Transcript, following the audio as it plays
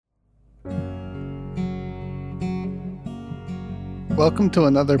Welcome to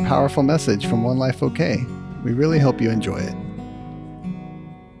another powerful message from One Life OK. We really hope you enjoy it.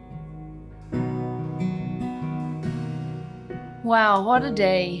 Wow, what a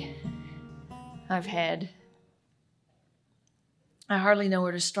day I've had. I hardly know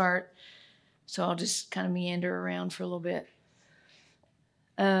where to start, so I'll just kind of meander around for a little bit.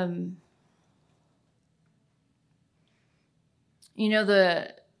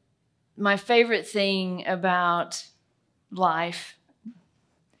 My favorite thing about life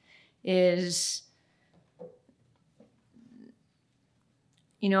is,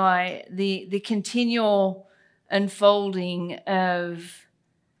 the continual unfolding of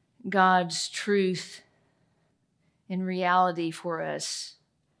God's truth and reality for us.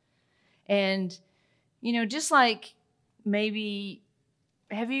 And, just like maybe,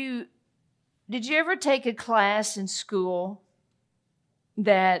 did you ever take a class in school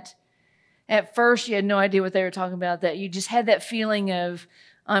that at first you had no idea what they were talking about, that you just had that feeling of,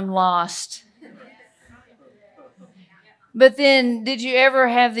 I'm lost? But then did you ever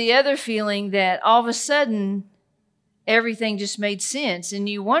have the other feeling that all of a sudden everything just made sense and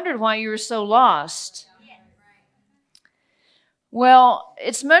you wondered why you were so lost? Well,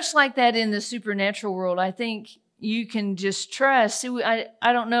 it's much like that in the supernatural world. I think you can just trust. See, I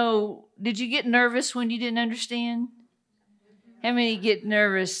don't know. Did you get nervous when you didn't understand? How many get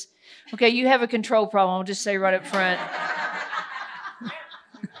nervous? Okay, you have a control problem. I'll just say right up front.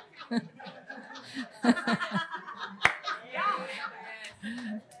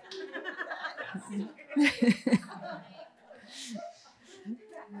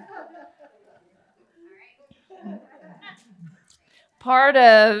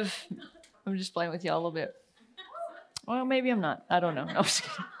 I'm just playing with y'all a little bit. Well, maybe I'm not. I don't know. No, I'm just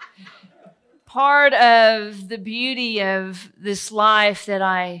kidding. Part of the beauty of this life that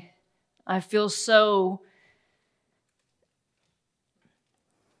I feel so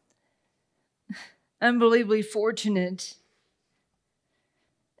unbelievably fortunate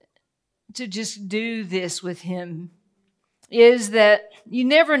to just do this with Him is that you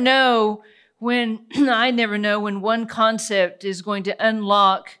never know I never know when one concept is going to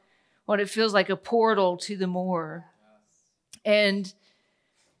unlock what it feels like a portal to the more. And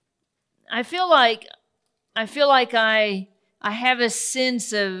I feel like I have a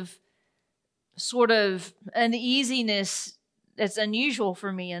sense of sort of uneasiness that's unusual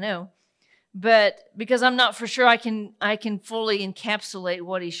for me, I know. But because I'm not for sure I can fully encapsulate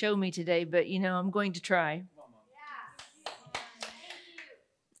what He showed me today, but I'm going to try.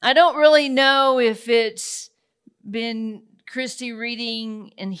 I don't really know if it's been Christy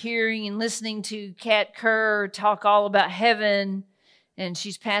reading and hearing and listening to Kat Kerr talk all about heaven, and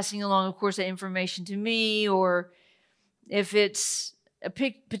she's passing along, of course, that information to me, or if it's a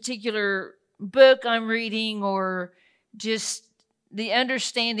particular book I'm reading, or just the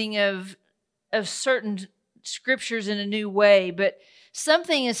understanding of certain scriptures in a new way. But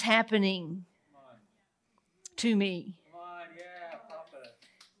something is happening to me.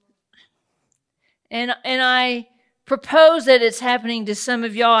 And I propose that it's happening to some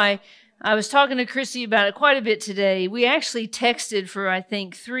of y'all. I was talking to Christy about it quite a bit today. We actually texted for, I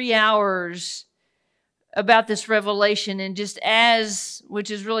think, 3 hours about this revelation. And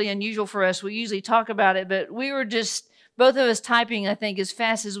which is really unusual for us, we usually talk about it, but we were just, both of us typing, I think, as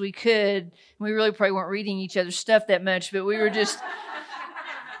fast as we could. We really probably weren't reading each other's stuff that much, but we were just...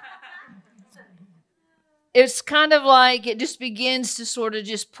 It's kind of like it just begins to sort of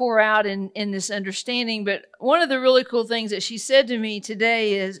just pour out in this understanding. But one of the really cool things that she said to me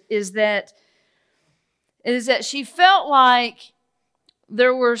today is that she felt like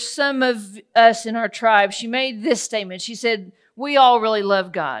there were some of us in our tribe. She made this statement. She said, we all really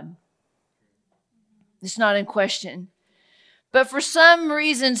love God. It's not in question. But for some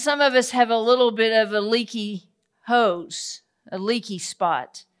reason, some of us have a little bit of a leaky hose, a leaky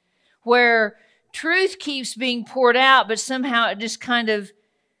spot, where truth keeps being poured out, but somehow it just kind of,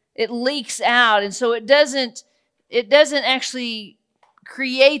 it leaks out. And so it doesn't actually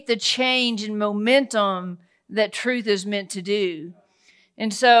create the change and momentum that truth is meant to do.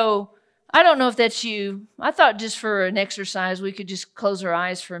 And so I don't know if that's you. I thought just for an exercise, we could just close our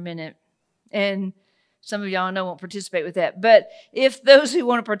eyes for a minute. And some of y'all I know won't participate with that. But if those who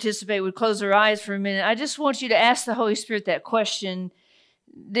want to participate would close their eyes for a minute, I just want you to ask the Holy Spirit that question.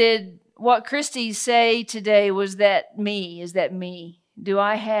 Did what Christy say today, was that me? Is that me? Do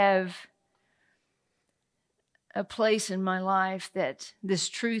I have a place in my life that this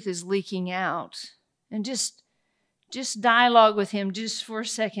truth is leaking out? And just dialogue with Him just for a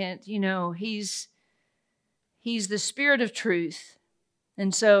second. He's the Spirit of truth.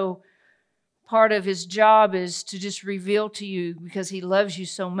 And so part of his job is to just reveal to you, because he loves you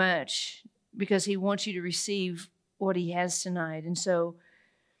so much, because he wants you to receive what he has tonight. And so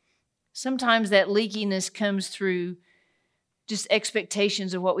sometimes that leakiness comes through just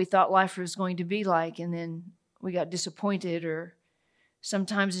expectations of what we thought life was going to be like, and then we got disappointed, or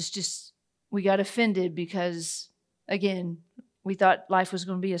sometimes it's just we got offended because, again, we thought life was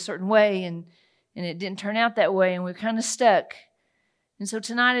going to be a certain way, and it didn't turn out that way, and we're kind of stuck. And so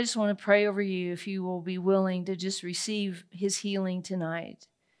tonight I just want to pray over you if you will be willing to just receive his healing tonight.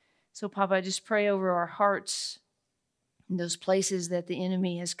 So, Papa, I just pray over our hearts in those places that the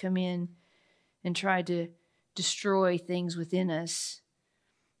enemy has come in and tried to destroy things within us.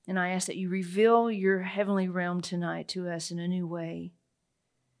 And I ask that you reveal your heavenly realm tonight to us in a new way.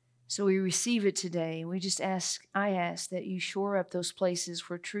 So we receive it today. I ask that you shore up those places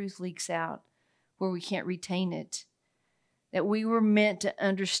where truth leaks out, where we can't retain it. That we were meant to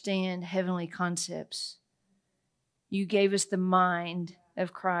understand heavenly concepts. You gave us the mind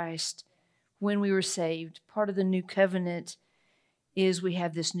of Christ when we were saved. Part of the new covenant is we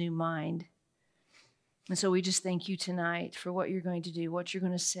have this new mind. And so we just thank you tonight for what you're going to do, what you're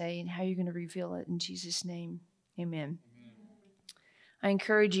going to say, and how you're going to reveal it. In Jesus' name, amen. I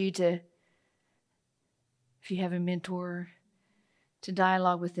encourage you to, if you have a mentor, to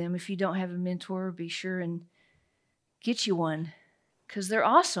dialogue with them. If you don't have a mentor, be sure and get you one, because they're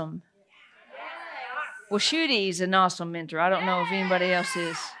awesome. Well, Shooty's an awesome mentor. I don't know if anybody else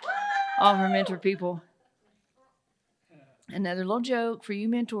is. All her mentor people. Another little joke for you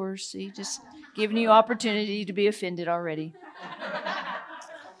mentors. See, just giving you opportunity to be offended already.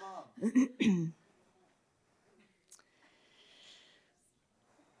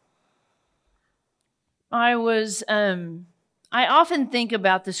 I often think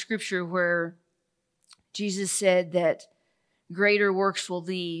about the scripture where Jesus said that greater works than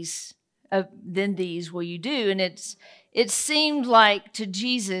these will you do. And it seemed like to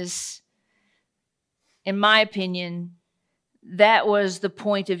Jesus, in my opinion, that was the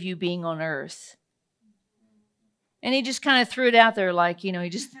point of you being on earth. And he just kind of threw it out there like, he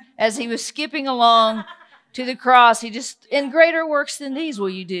just, as he was skipping along to the cross, and greater works than these will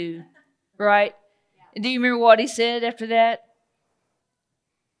you do, right? And do you remember what he said after that?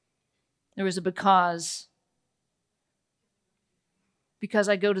 There was a because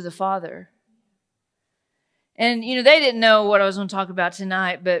I go to the Father. And, they didn't know what I was going to talk about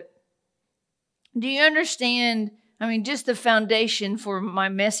tonight, but do you understand? Just the foundation for my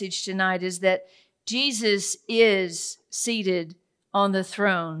message tonight is that Jesus is seated on the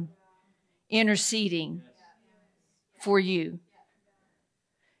throne, interceding for you.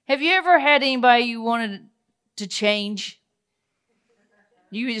 Have you ever had anybody you wanted to change?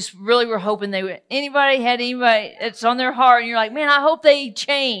 You just really were hoping they would. Anybody that's on their heart and you're like, man, I hope they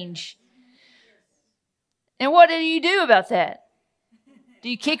change. And what do you do about that? Do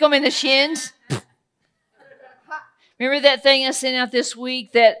you kick them in the shins? Remember that thing I sent out this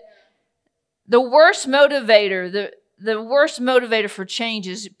week that the worst motivator, the worst motivator for change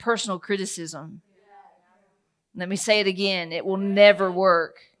is personal criticism. Let me say it again. It will never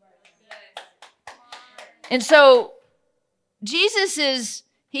work. And so Jesus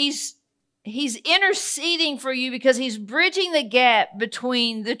he's interceding for you because he's bridging the gap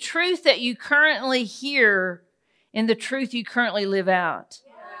between the truth that you currently hear and the truth you currently live out.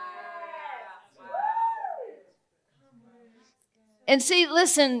 And see,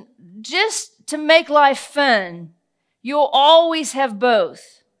 listen, just to make life fun, you'll always have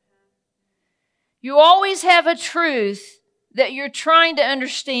both. You always have a truth that you're trying to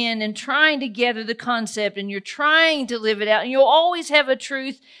understand and trying to gather the concept and you're trying to live it out. And you'll always have a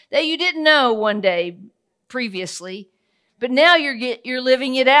truth that you didn't know one day previously, but now you're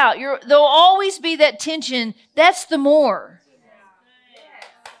living it out. There'll always be that tension. That's the more.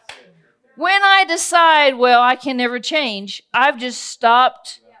 When I decide, well, I can never change, I've just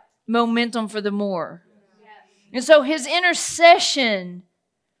stopped momentum for the more. And so his intercession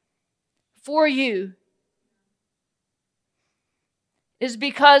for you is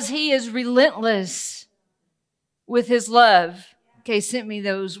because he is relentless with his love. Kay sent me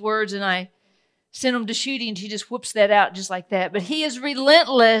those words and I sent them to Shooty and she just whoops that out just like that. But he is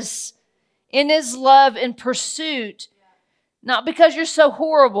relentless in his love and pursuit, not because you're so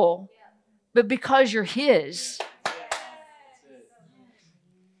horrible, but because you're his.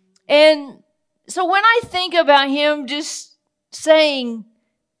 And so when I think about him just saying,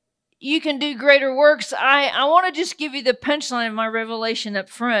 you can do greater works, I want to just give you the punchline of my revelation up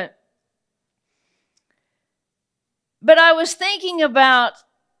front. But I was thinking about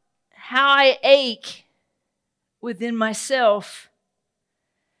how I ache within myself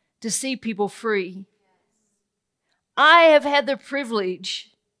to see people free. I have had the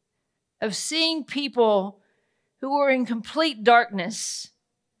privilege of seeing people who were in complete darkness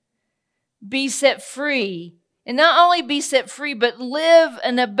be set free. And not only be set free, but live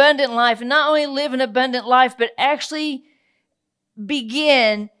an abundant life. And not only live an abundant life, but actually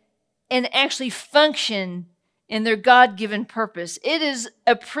begin and actually function in their God-given purpose. It is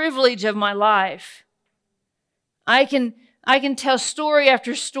a privilege of my life. I can tell story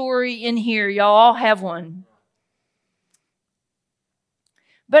after story in here. Y'all all have one.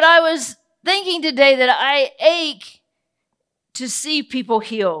 But I was thinking today that I ache to see people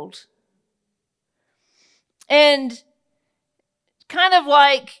healed. And kind of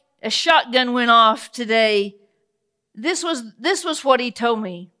like a shotgun went off today, this was what he told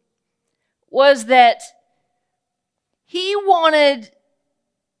me, was that he wanted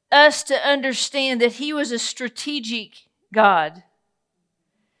us to understand that he was a strategic God.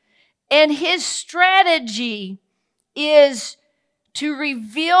 And his strategy is to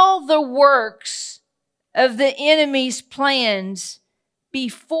reveal the works of the enemy's plans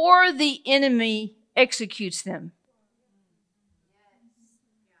before the enemy executes them.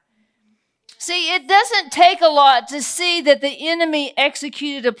 See, it doesn't take a lot to see that the enemy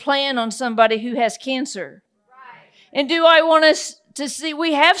executed a plan on somebody who has cancer. And do I want us to see,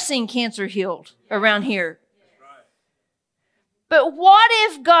 we have seen cancer healed around here. But what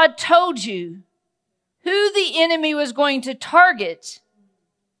if God told you who the enemy was going to target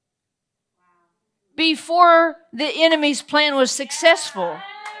before the enemy's plan was successful?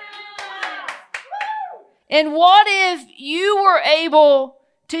 And what if you were able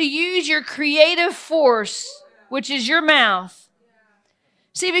to use your creative force, which is your mouth?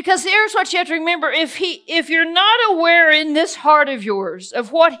 See, because here's what you have to remember. If you're not aware in this heart of yours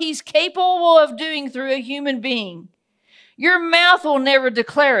of what he's capable of doing through a human being, your mouth will never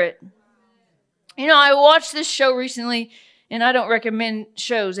declare it. You know, I watched this show recently, and I don't recommend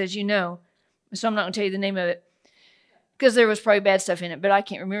shows, as you know, so I'm not going to tell you the name of it, because there was probably bad stuff in it, but I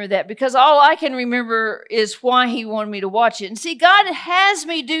can't remember that, because all I can remember is why he wanted me to watch it. And see, God has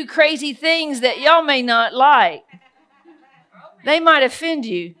me do crazy things that y'all may not like. They might offend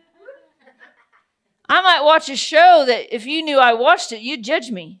you. I might watch a show that if you knew I watched it, you'd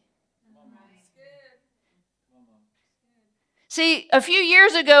judge me. See, a few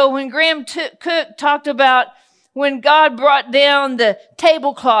years ago when Graham Cook talked about when God brought down the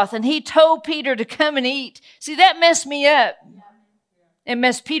tablecloth and he told Peter to come and eat. See, that messed me up. It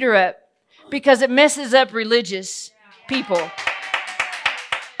messed Peter up because it messes up religious people.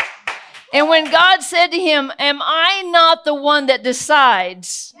 And when God said to him, am I not the one that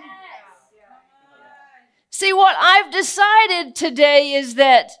decides? See, what I've decided today is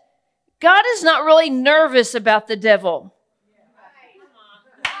that God is not really nervous about the devil.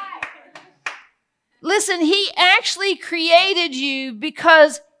 Listen, he actually created you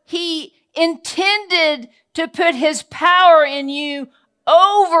because he intended to put his power in you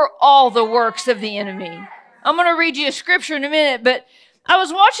over all the works of the enemy. I'm going to read you a scripture in a minute, but I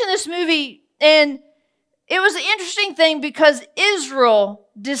was watching this movie, and it was an interesting thing because Israel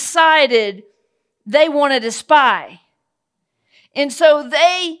decided they wanted a spy. And so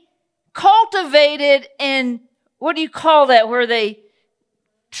they cultivated and, what do you call that, where they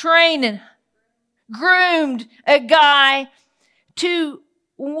trained and groomed a guy to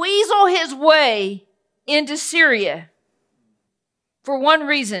weasel his way into Syria for one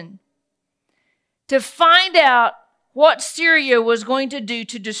reason: to find out what Syria was going to do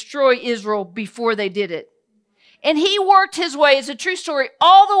to destroy Israel before they did it. And he worked his way, it's a true story,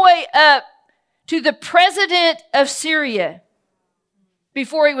 all the way up to the president of Syria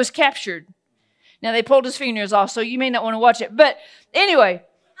before he was captured. Now, they pulled his fingernails off, so you may not want to watch it. But anyway,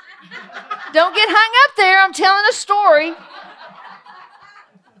 don't get hung up there. I'm telling a story.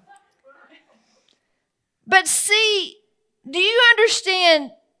 But see, do you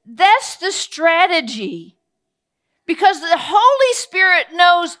understand? That's the strategy. Because the Holy Spirit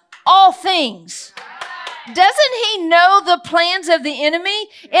knows all things. Doesn't he know the plans of the enemy?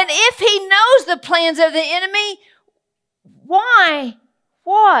 And if he knows the plans of the enemy, why?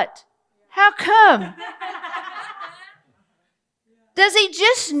 What? How come? Does he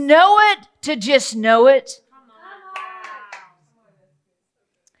just know it to just know it?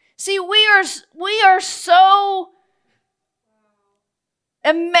 See, we are so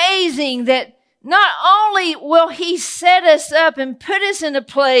amazing that not only will he set us up and put us in a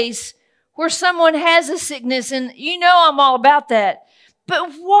place where someone has a sickness, and you know I'm all about that, but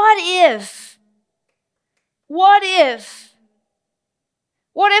what if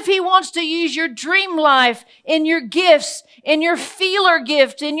What if He wants to use your dream life and your gifts and your feeler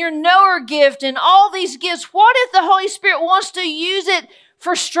gift and your knower gift and all these gifts? What if the Holy Spirit wants to use it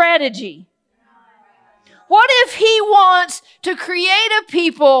for strategy? What if He wants to create a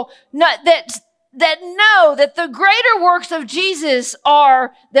people that know that the greater works of Jesus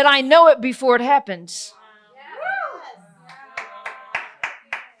are that I know it before it happens?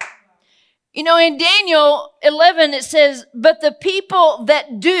 You know, in Daniel 11, it says, but the people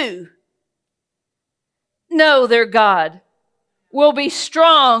that do know their God will be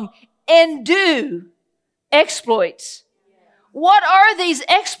strong and do exploits. What are these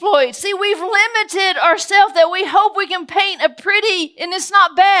exploits? See, we've limited ourselves that we hope we can paint a pretty, and it's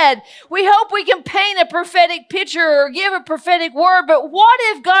not bad. We hope we can paint a prophetic picture or give a prophetic word, but what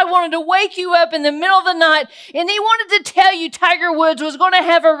if God wanted to wake you up in the middle of the night and He wanted to tell you Tiger Woods was going to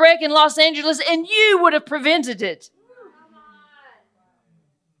have a wreck in Los Angeles and you would have prevented it?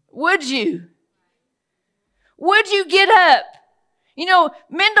 Would you? Would you get up? You know,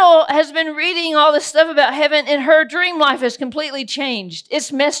 Mendel has been reading all this stuff about heaven, and her dream life has completely changed.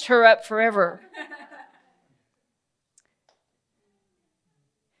 It's messed her up forever.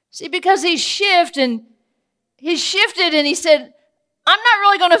 See, because he shifted and he said, I'm not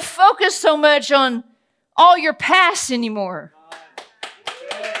really going to focus so much on all your past anymore.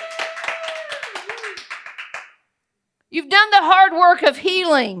 You've done the hard work of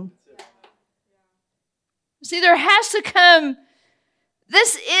healing. See, there has to come.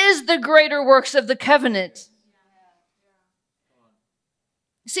 This is the greater works of the covenant.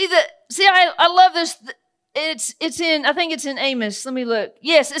 I love this. It's in, I think it's in Amos. Let me look.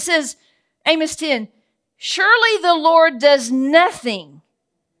 Yes, it says, Amos 10, surely the Lord does nothing.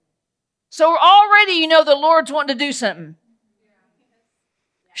 So already you know the Lord's wanting to do something.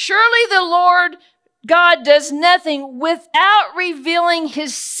 Surely the Lord God does nothing without revealing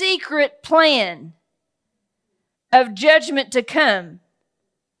His secret plan of judgment to come.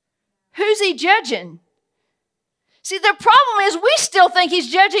 Who's He judging? See, the problem is we still think He's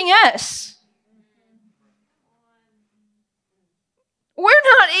judging us. We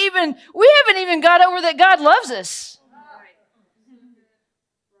haven't even got over that God loves us.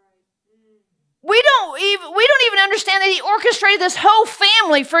 We don't even understand that He orchestrated this whole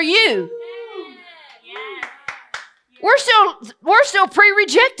family for you. We're still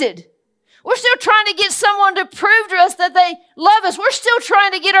pre-rejected. We're still trying to get someone to prove to us that they love us. We're still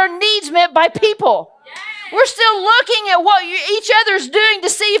trying to get our needs met by people. We're still looking at what each other's doing to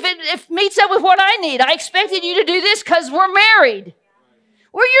see if it meets up with what I need. I expected you to do this because we're married.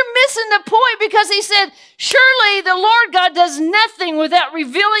 Well, you're missing the point, because He said, surely the Lord God does nothing without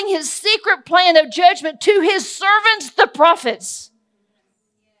revealing His secret plan of judgment to His servants, the prophets.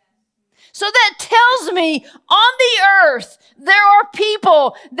 So that tells me on the earth, there are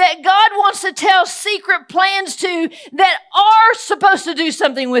people that God wants to tell secret plans to that are supposed to do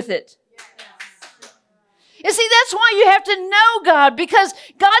something with it. You see, that's why you have to know God, because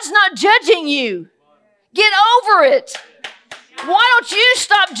God's not judging you. Get over it. Why don't you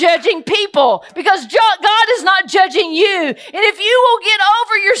stop judging people? Because God is not judging you. And if you will get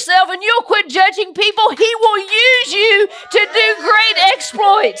over yourself and you'll quit judging people, He will use you to do great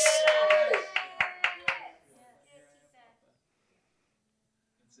exploits.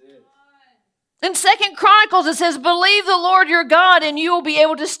 In 2 Chronicles, it says, believe the Lord your God and you will be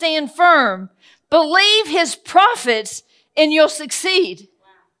able to stand firm. Believe His prophets and you'll succeed.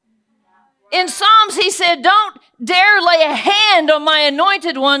 In Psalms, He said, don't dare lay a hand on my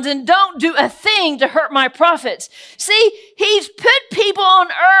anointed ones and don't do a thing to hurt my prophets. See, He's put people on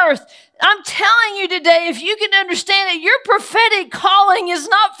earth. I'm telling you today, if you can understand it, your prophetic calling is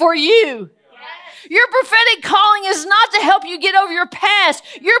not for you. Your prophetic calling is not to help you get over your past.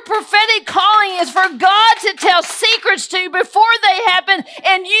 Your prophetic calling is for God to tell secrets to before they happen,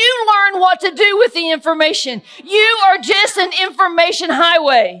 and you learn what to do with the information. You are just an information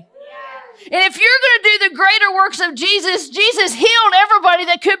highway. And if you're going to do the greater works of Jesus, Jesus healed everybody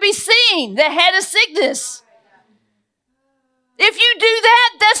that could be seen, that had a sickness. If you do that,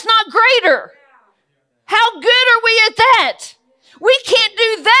 that's not greater. How good are we at that? We can't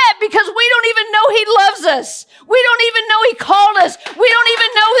do that because we don't even know He loves us. We don't even know He called us. We don't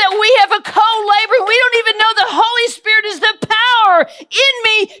even know that we have a co-laborer. We don't even know the Holy Spirit is the power in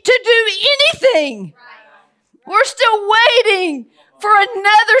me to do anything. We're still waiting for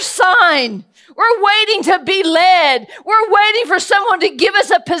another sign. We're waiting to be led. We're waiting for someone to give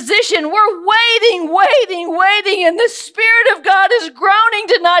us a position. We're waiting. And the Spirit of God is groaning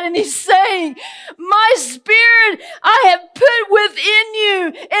tonight, and He's saying, my Spirit I have put within you,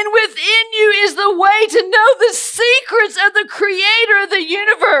 and within you is the way to know the secrets of the Creator of the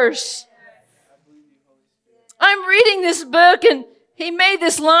universe. I'm reading this book, and he made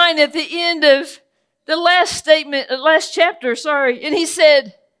this line at the end of the last chapter, and he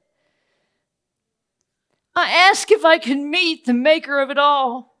said, I asked if I could meet the maker of it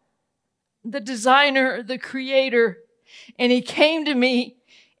all, the designer, the creator, and he came to me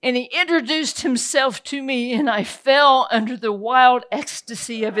and he introduced himself to me, and I fell under the wild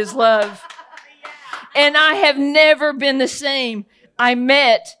ecstasy of his love. And I have never been the same. I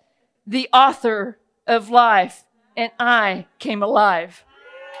met the author of life, and I came alive.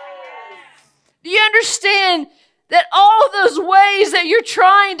 Do you understand that all of those ways that you're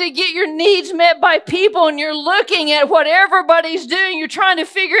trying to get your needs met by people, and you're looking at what everybody's doing, you're trying to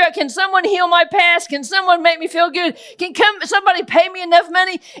figure out, can someone heal my past? Can someone make me feel good? Can somebody pay me enough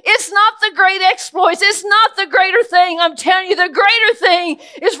money? It's not the great exploits. It's not the greater thing. I'm telling you, the greater thing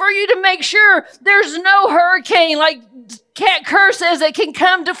is for you to make sure there's no hurricane, like Kat Kerr says, that can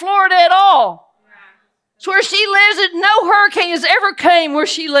come to Florida at all. It's where she lives, and no hurricane has ever came where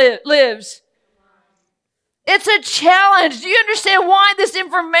she lives. It's a challenge. Do you understand why this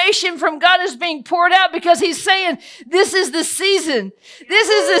information from God is being poured out? Because He's saying, this is the season. This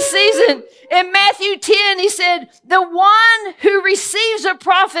is the season. In Matthew 10, He said, the one who receives a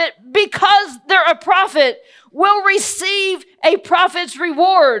prophet because they're a prophet will receive a prophet's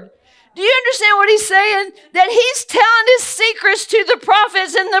reward. Do you understand what He's saying? That He's telling His secrets to the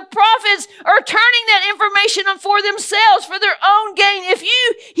prophets, and the prophets are turning that information for themselves, for their own gain. If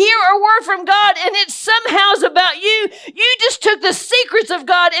you hear a word from God and it somehow is about you, you just took the secrets of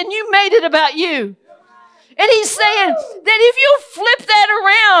God and you made it about you. And He's saying that if you flip that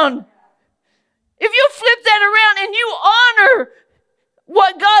around, and you honor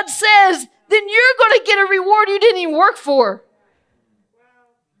what God says, then you're going to get a reward you didn't even work for.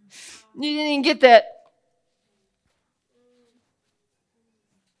 You didn't even get that.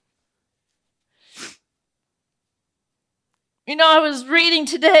 You know, I was reading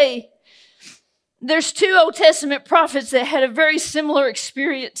today, there's 2 Old Testament prophets that had a very similar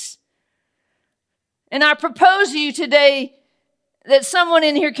experience. And I propose to you today that someone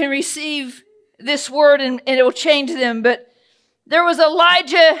in here can receive this word and it will change them. But there was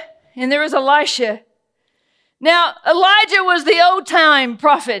Elijah and there was Elisha. Now, Elijah was the old time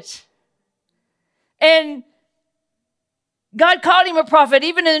prophet. And God called him a prophet,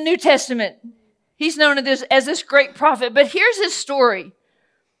 even in the New Testament. He's known as this great prophet. But here's his story.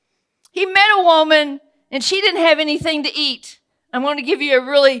 He met a woman, and she didn't have anything to eat. I'm going to give you a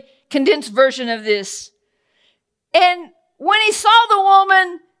really condensed version of this. And when he saw the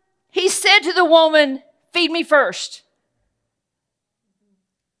woman, he said to the woman, feed me first.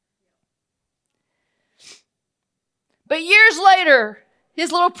 But years later,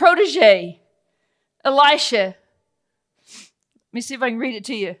 his little protege, Elisha. Let me see if I can read it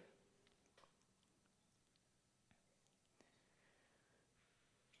to you.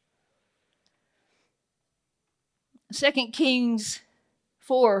 Second Kings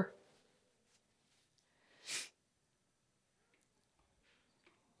 4.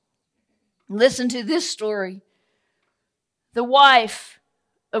 Listen to this story. The wife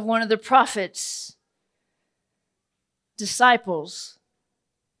of one of the prophets' disciples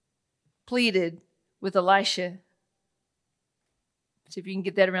pleaded with Elisha. See if you can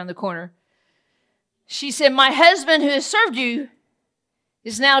get that around the corner. She said, my husband who has served you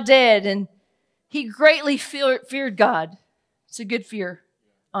is now dead, and he greatly feared God. It's a good fear.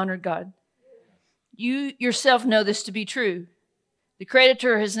 Honored God. You yourself know this to be true. The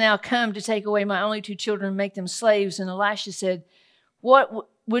creditor has now come to take away my only 2 children and make them slaves. And Elisha said, what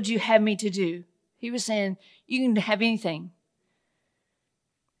would you have me to do? He was saying, you can have anything.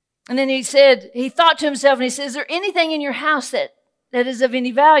 And then he said, he thought to himself, and he said, is there anything in your house that is of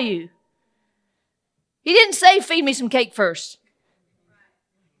any value? He didn't say, feed me some cake first.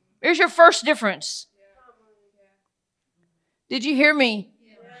 Here's your first difference. Did you hear me?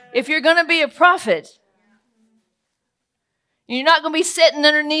 If you're going to be a prophet, you're not going to be sitting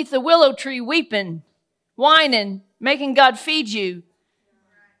underneath the willow tree weeping, whining, making God feed you.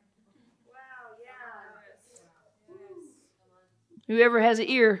 Whoever has an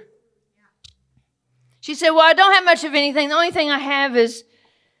ear. She said, well, I don't have much of anything. The only thing I have is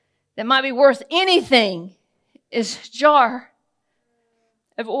that might be worth anything is a jar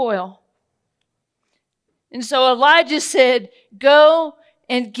of oil. And so Elijah said, go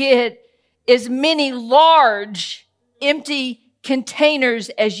and get as many large, empty containers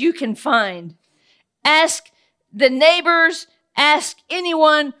as you can find. Ask the neighbors, ask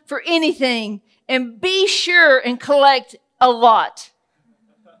anyone for anything, and be sure and collect a lot.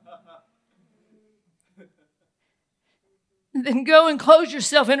 And then go and close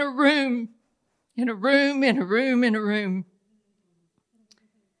yourself in a room,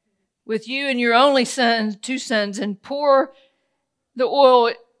 with you and your only son, 2 sons, and pour the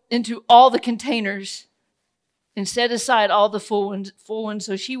oil into all the containers and set aside all the full ones.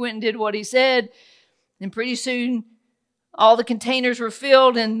 So she went and did what he said, and pretty soon all the containers were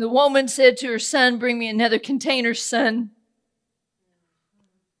filled, and the woman said to her son, bring me another container, son.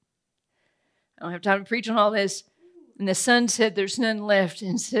 I don't have time to preach on all this. And the son said, there's none left,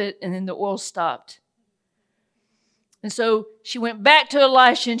 and then the oil stopped. And so she went back to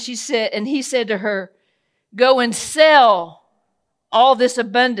Elisha, and he said to her, go and sell all this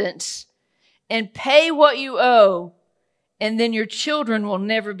abundance and pay what you owe, and then your children will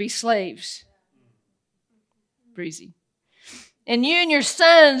never be slaves. Breezy. And you and your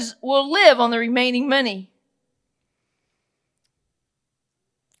sons will live on the remaining money.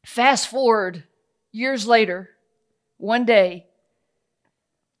 Fast forward years later, one day,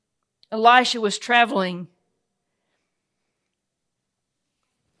 Elisha was traveling.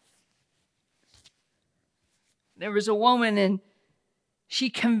 There was a woman, and she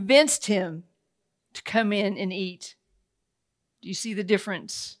convinced him to come in and eat. Do you see the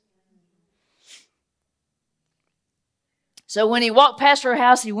difference? So when he walked past her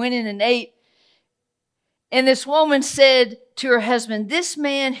house, he went in and ate. And this woman said to her husband, this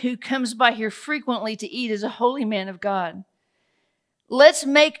man who comes by here frequently to eat is a holy man of God. Let's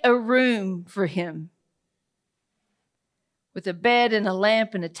make a room for him with a bed and a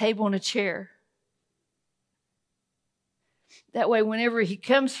lamp and a table and a chair. That way, whenever he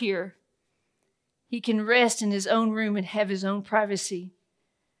comes here, he can rest in his own room and have his own privacy.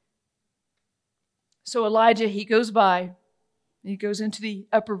 So Elijah, he goes by. He goes into the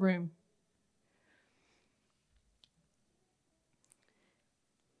upper room.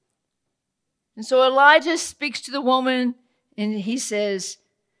 And so Elijah speaks to the woman, and he says,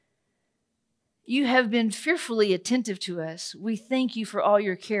 you have been fearfully attentive to us. We thank you for all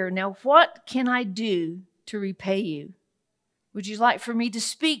your care. Now, what can I do to repay you? Would you like for me to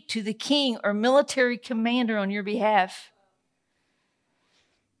speak to the king or military commander on your behalf?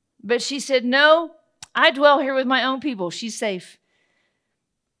 But she said, no, I dwell here with my own people. She's safe.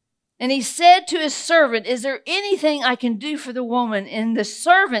 And he said to his servant, is there anything I can do for the woman? And the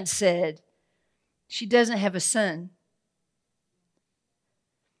servant said, she doesn't have a son.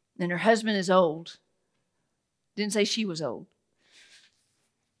 And her husband is old. Didn't say she was old.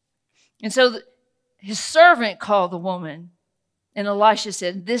 And so his servant called the woman. And Elisha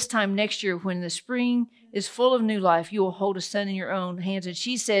said, this time next year, when the spring is full of new life, you will hold a son in your own hands. And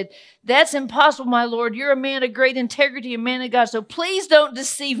she said, that's impossible, my Lord. You're a man of great integrity, a man of God. So please don't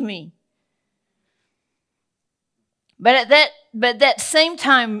deceive me. But at that same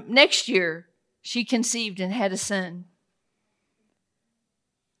time next year, she conceived and had a son.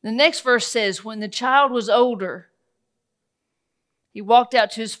 The next verse says, when the child was older, he walked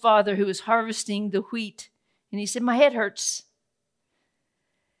out to his father who was harvesting the wheat. And he said, my head hurts.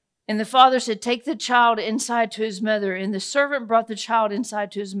 And the father said, take the child inside to his mother. And the servant brought the child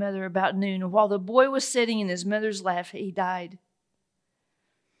inside to his mother about noon. And while the boy was sitting in his mother's lap, he died.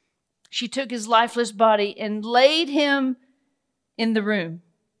 She took his lifeless body and laid him in the room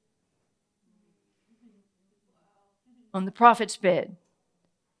on the prophet's bed.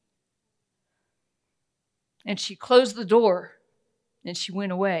 And she closed the door and she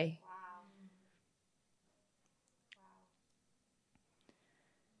went away.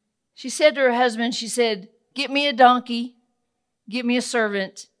 She said to her husband, she said, get me a donkey, get me a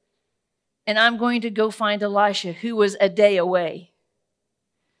servant, and I'm going to go find Elisha, who was a day away.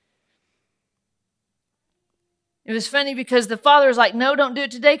 It was funny because the father was like, no, don't do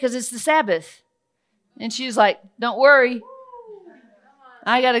it today because it's the Sabbath. And she was like, don't worry.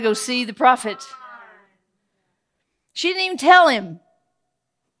 I got to go see the prophet. She didn't even tell him.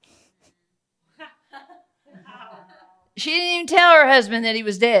 She didn't even tell her husband that he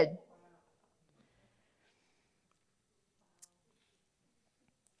was dead.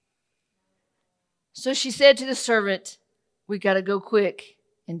 So she said to the servant, we got to go quick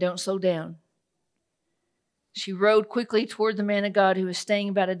and don't slow down. She rode quickly toward the man of God who was staying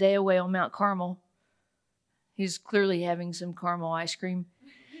about a day away on Mount Carmel. He's clearly having some caramel ice cream.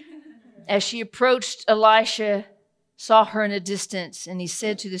 As she approached, Elisha saw her in a distance, and he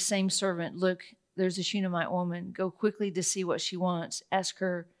said to the same servant, look, there's a Shunammite woman. Go quickly to see what she wants. Ask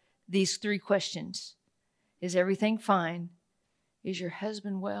her these 3 questions. Is everything fine? Is your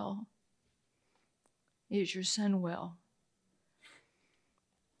husband well? Is your son well?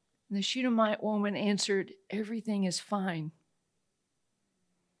 And the Shunammite woman answered, everything is fine.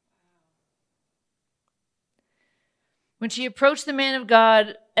 When she approached the man of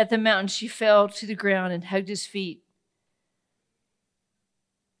God at the mountain, she fell to the ground and hugged his feet.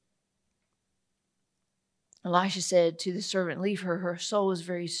 Elisha said to the servant, leave her. Her soul is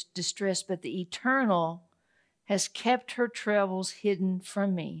very distressed, but the Eternal has kept her troubles hidden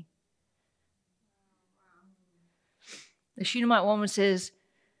from me. The Shunammite woman says,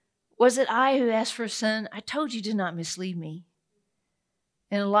 was it I who asked for a son? I told you to not mislead me.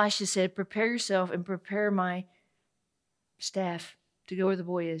 And Elisha said, prepare yourself and prepare my staff to go where the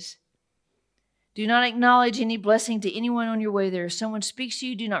boy is. Do not acknowledge any blessing to anyone on your way there. If someone speaks to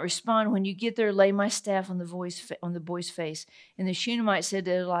you, do not respond. When you get there, lay my staff on the boy's face. And the Shunammite said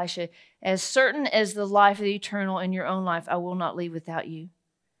to Elisha, as certain as the life of the Eternal and your own life, I will not leave without you.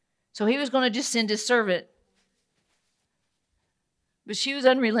 So he was going to just send his servant. But she was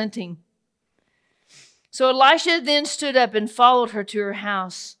unrelenting. So Elisha then stood up and followed her to her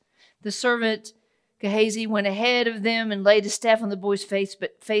house. The servant Gehazi went ahead of them and laid his staff on the boy's face,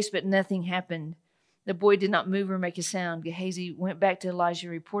 but nothing happened. The boy did not move or make a sound. Gehazi went back to Elijah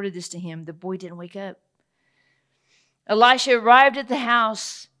and reported this to him. The boy didn't wake up. Elisha arrived at the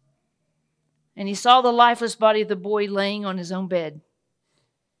house, and he saw the lifeless body of the boy laying on his own bed.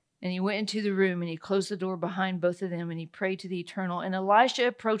 And he went into the room, and he closed the door behind both of them, and he prayed to the Eternal. And Elisha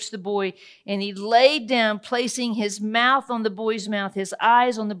approached the boy, and he laid down, placing his mouth on the boy's mouth, his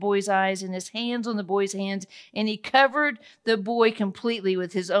eyes on the boy's eyes, and his hands on the boy's hands. And he covered the boy completely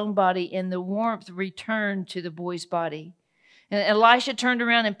with his own body, and the warmth returned to the boy's body. And Elisha turned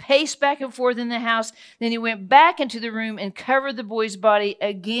around and paced back and forth in the house. Then he went back into the room and covered the boy's body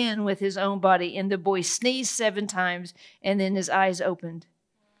again with his own body. And the boy sneezed 7 times, and then his eyes opened.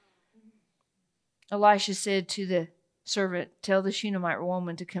 Elisha said to the servant, tell the Shunammite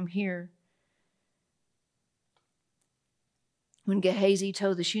woman to come here. When Gehazi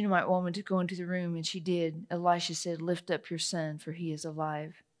told the Shunammite woman to go into the room, and she did, Elisha said, lift up your son, for he is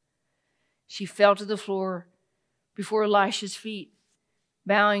alive. She fell to the floor before Elisha's feet,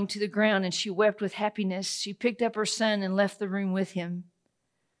 bowing to the ground, and she wept with happiness. She picked up her son and left the room with him.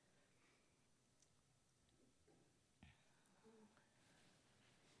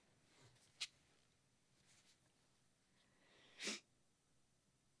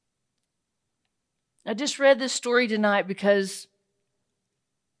 I just read this story tonight because,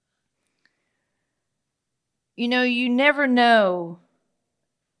 you never know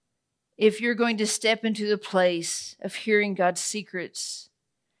if you're going to step into the place of hearing God's secrets.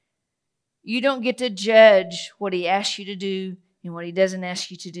 You don't get to judge what he asks you to do and what he doesn't ask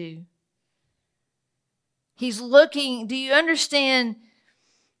you to do. He's looking, do you understand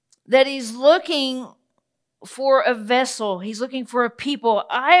that he's looking for a vessel? He's looking for a people.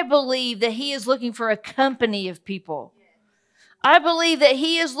 I believe that he is looking for a company of people. I believe that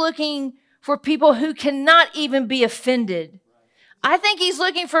he is looking for people who cannot even be offended. I think he's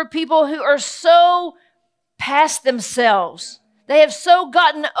looking for people who are so past themselves. They have so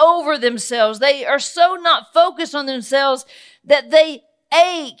gotten over themselves. They are so not focused on themselves that they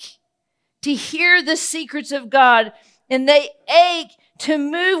ache to hear the secrets of God, and they ache to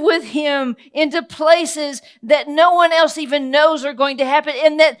move with him into places that no one else even knows are going to happen,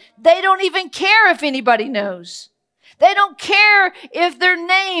 and that they don't even care if anybody knows. They don't care if their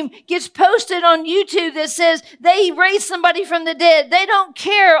name gets posted on YouTube that says they raised somebody from the dead. They don't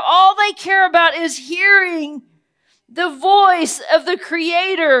care. All they care about is hearing the voice of the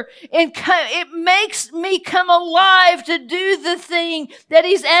Creator. And it makes me come alive to do the thing that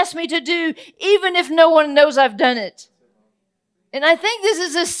he's asked me to do, even if no one knows I've done it. And I think this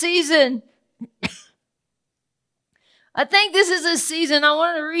is a season. I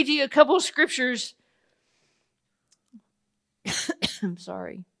want to read you a couple of scriptures. I'm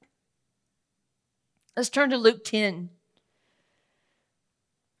sorry. Let's turn to Luke 10.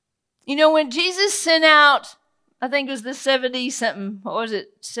 When Jesus sent out, I think it was the 70 something. What was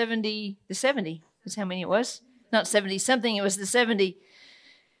it? 70. The 70 is how many it was. Not 70 something. It was the 70.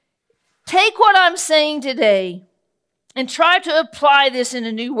 Take what I'm saying today and try to apply this in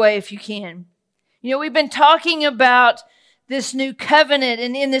a new way if you can. We've been talking about this new covenant,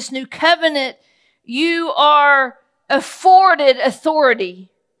 and in this new covenant, you are afforded authority.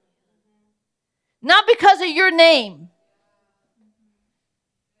 Not because of your name,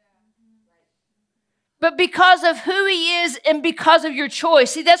 but because of who he is and because of your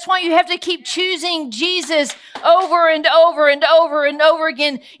choice. See, that's why you have to keep choosing Jesus over and over and over and over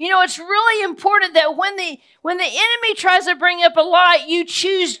again. You know, it's really important that when the enemy tries to bring up a lie, you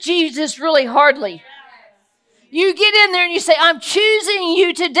choose Jesus really hardly. You get in there and you say, I'm choosing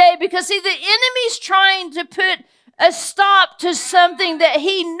you today, because see, the enemy's trying to put a stop to something that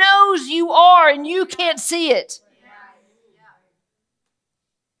he knows you are and you can't see it.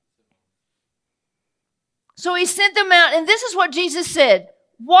 So he sent them out, and this is what Jesus said.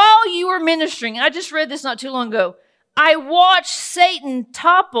 While you were ministering, I just read this not too long ago, I watched Satan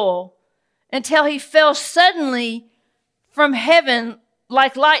topple until he fell suddenly from heaven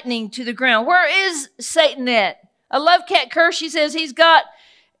like lightning to the ground. Where is Satan at? I love Kat Kerr. She says he's got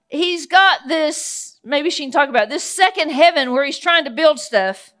this, maybe she can talk about it, this second heaven where he's trying to build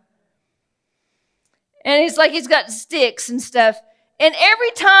stuff. And he's got sticks and stuff. And every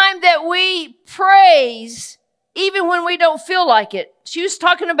time that we praise, even when we don't feel like it, she was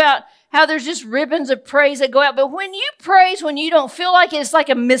talking about how there's just ribbons of praise that go out. But when you praise, when you don't feel like it, it's like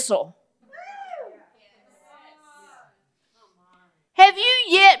a missile. Have you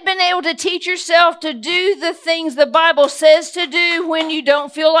yet been able to teach yourself to do the things the Bible says to do when you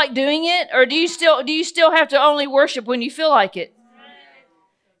don't feel like doing it? Or do you still have to only worship when you feel like it?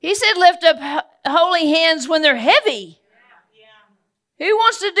 He said lift up holy hands when they're heavy. Who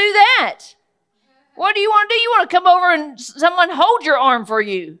wants to do that? What do you want to do? You want to come over and someone hold your arm for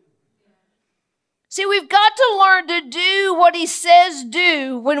you. See, we've got to learn to do what he says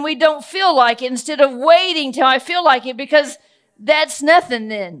do when we don't feel like it instead of waiting till I feel like it, because that's nothing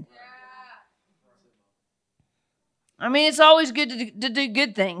then. I mean, it's always good to do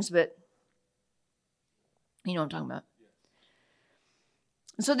good things, but you know what I'm talking about.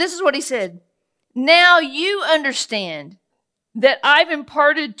 And so this is what he said. Now you understand that I've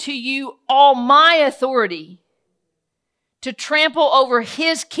imparted to you all my authority to trample over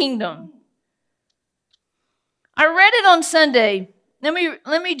his kingdom. I read it on Sunday. Let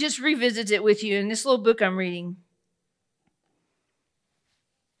me just revisit it with you in this little book I'm reading.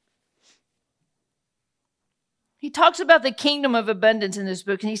 He talks about the kingdom of abundance in this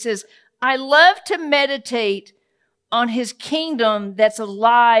book, and he says, I love to meditate on his kingdom that's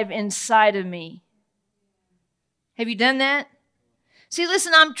alive inside of me. Have you done that? See,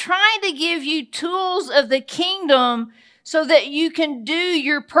 listen, I'm trying to give you tools of the kingdom so that you can do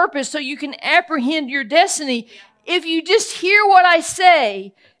your purpose, so you can apprehend your destiny. If you just hear what I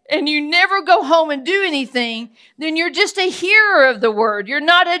say and you never go home and do anything, then you're just a hearer of the word. You're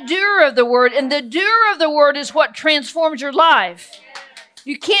not a doer of the word. And the doer of the word is what transforms your life.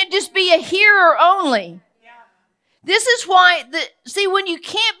 You can't just be a hearer only. This is why, when you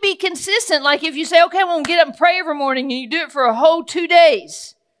can't be consistent, like if you say, okay, I'm going to get up and pray every morning, and you do it for a whole 2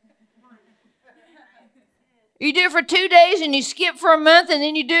 days. You do it for 2 days, and you skip for a month, and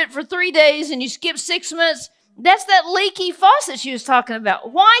then you do it for 3 days, and you skip 6 months. That's that leaky faucet she was talking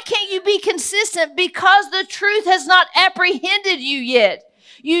about. Why can't you be consistent? Because the truth has not apprehended you yet.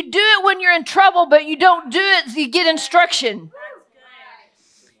 You do it when you're in trouble, but you don't do it to get instruction.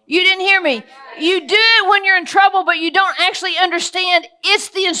 You didn't hear me. You do it when you're in trouble, but you don't actually understand it's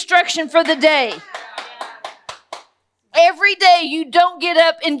the instruction for the day. Every day you don't get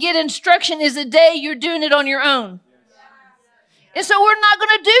up and get instruction is a day you're doing it on your own. And so we're not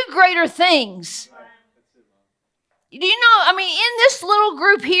going to do greater things. Do you know, in this little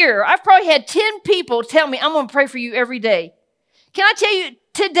group here, I've probably had 10 people tell me, I'm going to pray for you every day. Can I tell you,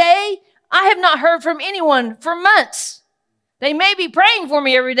 today, I have not heard from anyone for months. They may be praying for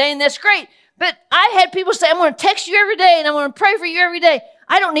me every day, and that's great. But I had people say, I'm going to text you every day, and I'm going to pray for you every day.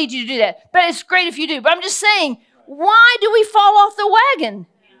 I don't need you to do that, but it's great if you do. But I'm just saying, why do we fall off the wagon?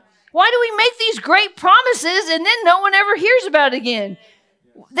 Why do we make these great promises, and then no one ever hears about it again?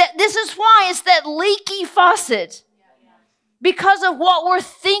 This is why it's that leaky faucet. Because of what we're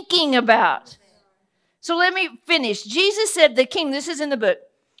thinking about. So let me finish. Jesus said the kingdom, this is in the book.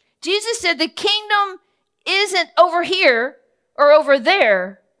 Jesus said the kingdom isn't over here or over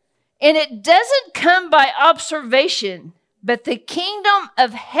there, and it doesn't come by observation, but the kingdom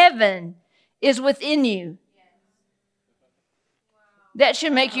of heaven is within you. That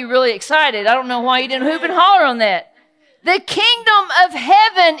should make you really excited. I don't know why you didn't hoop and holler on that. The kingdom of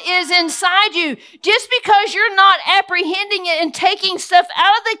heaven is inside you. Just because you're not apprehending it and taking stuff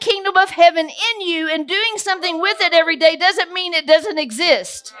out of the kingdom of heaven in you and doing something with it every day doesn't mean it doesn't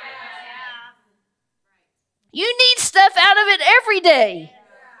exist. You need stuff out of it every day.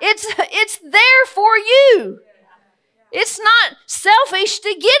 It's there for you. It's not selfish to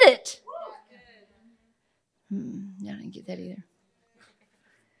get it. I didn't get that either.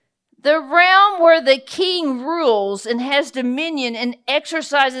 The realm where the king rules and has dominion and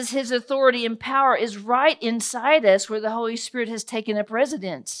exercises his authority and power is right inside us, where the Holy Spirit has taken up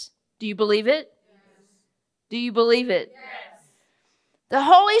residence. Do you believe it? Yes. Do you believe it? Yes. The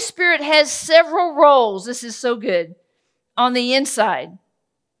Holy Spirit has several roles. This is so good. On the inside.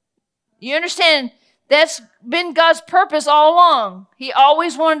 You understand? That's been God's purpose all along. He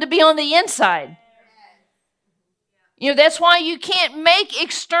always wanted to be on the inside. That's why you can't make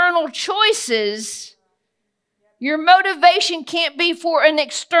external choices. Your motivation can't be for an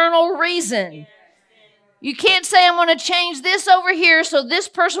external reason. You can't say, I'm going to change this over here so this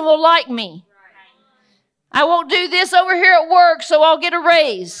person will like me. I won't do this over here at work so I'll get a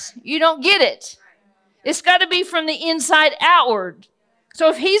raise. You don't get it. It's got to be from the inside outward. So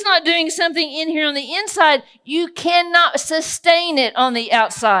if he's not doing something in here on the inside, you cannot sustain it on the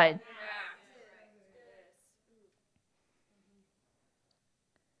outside.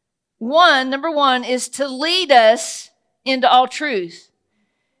 Number one is to lead us into all truth.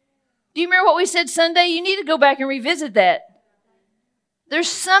 Do you remember what we said Sunday? You need to go back and revisit that. There's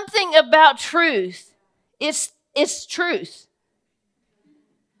something about truth. It's truth.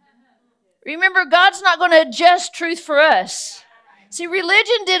 Remember, God's not going to adjust truth for us. See,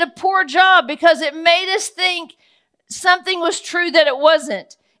 religion did a poor job because it made us think something was true that it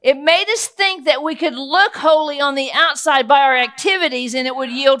wasn't. It made us think that we could look holy on the outside by our activities and it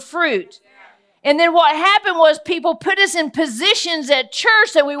would yield fruit. And then what happened was people put us in positions at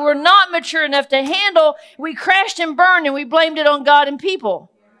church that we were not mature enough to handle. We crashed and burned and we blamed it on God and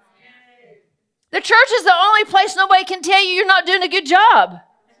people. The church is the only place nobody can tell you you're not doing a good job.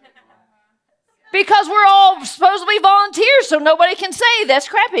 Because we're all supposed to be volunteers, so nobody can say that's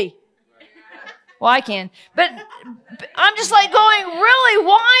crappy. Well, I can. But I'm just like going, really,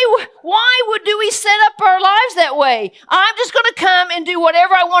 why do we set up our lives that way? I'm just going to come and do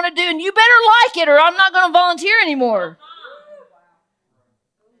whatever I want to do, and you better like it or I'm not going to volunteer anymore.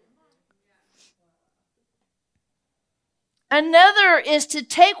 Another is to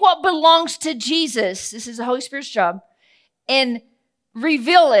take what belongs to Jesus, this is the Holy Spirit's job, and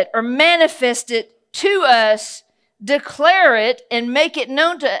reveal it or manifest it to us, declare it, and make it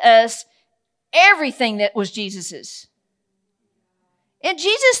known to us everything that was Jesus's. And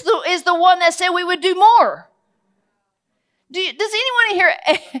Jesus is the one that said we would do more. Does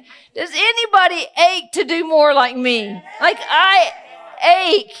anybody ache to do more like me? Like I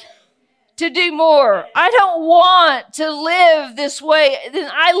ache to do more. I don't want to live this way. Then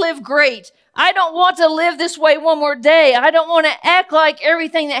I live great. I don't want to live this way one more day. I don't want to act like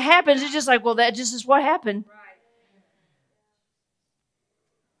everything that happens is just like, well, that just is what happened.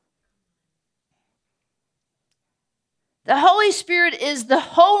 The Holy Spirit is the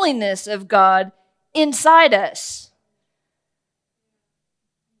holiness of God inside us.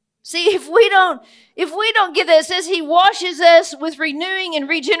 See, if we don't get that, it says he washes us with renewing and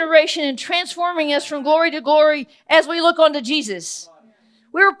regeneration and transforming us from glory to glory as we look unto Jesus.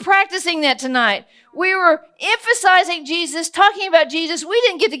 We were practicing that tonight. We were emphasizing Jesus, talking about Jesus. We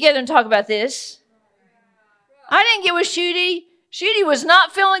didn't get together and talk about this. I didn't get with Shooty. Shooty was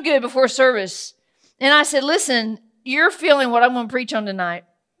not feeling good before service. And I said, listen, you're feeling what I'm going to preach on tonight.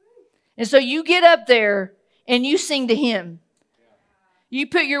 And so you get up there and you sing to him. You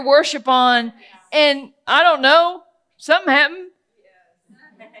put your worship on and I don't know, something happened.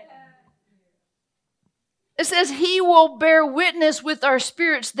 It says he will bear witness with our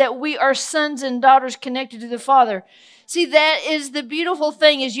spirits that we are sons and daughters connected to the Father. See, that is the beautiful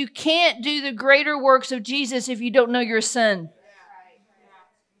thing is you can't do the greater works of Jesus if you don't know you're a son.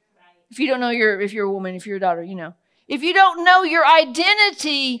 If you don't know if you're a woman, if you're a daughter, you know. If you don't know your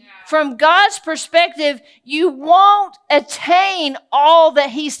identity from God's perspective, you won't attain all that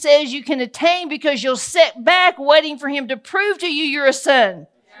he says you can attain because you'll sit back waiting for him to prove to you you're a son.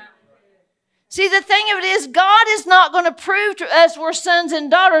 See, the thing of it is, God is not going to prove to us we're sons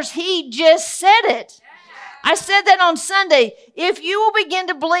and daughters. He just said it. I said that on Sunday. If you will begin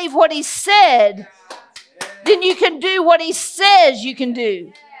to believe what he said, then you can do what he says you can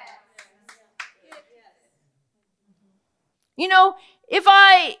do. You know,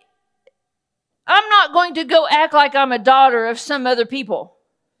 I'm not going to go act like I'm a daughter of some other people.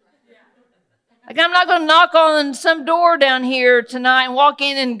 Like I'm not going to knock on some door down here tonight and walk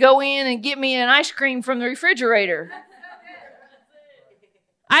in and go in and get me an ice cream from the refrigerator.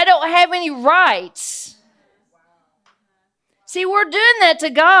 I don't have any rights. See, we're doing that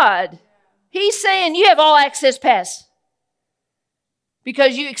to God. He's saying you have all access pass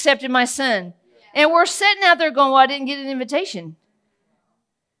because you accepted my son. And we're sitting out there going, well, I didn't get an invitation.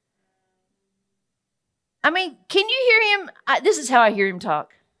 I mean, can you hear him? This is how I hear him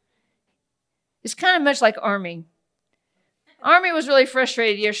talk. It's kind of much like Army. Army was really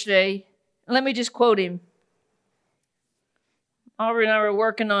frustrated yesterday. Let me just quote him. Aubrey and I were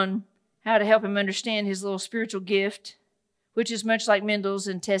working on how to help him understand his little spiritual gift, which is much like Mendel's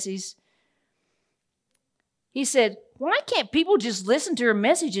and Tessie's. He said, why can't people just listen to her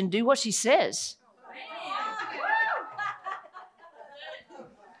message and do what she says?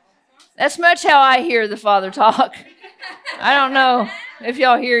 That's much how I hear the Father talk. I don't know if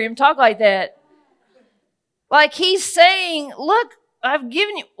y'all hear him talk like that. Like he's saying, look, I've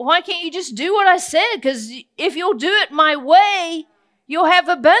given you, why can't you just do what I said? Because if you'll do it my way, you'll have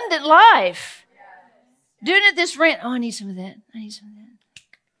abundant life. Doing it this rant. Oh, I need some of that. I need some of that.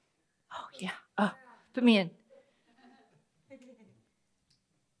 Oh, yeah. Oh, put me in.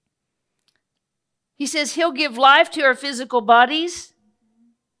 He says he'll give life to our physical bodies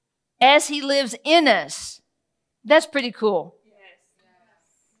as he lives in us. That's pretty cool.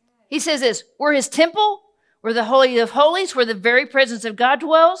 He says this, we're his temple. We're the Holy of Holies. We're the very presence of God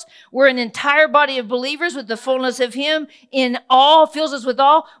dwells. We're an entire body of believers with the fullness of him in all, fills us with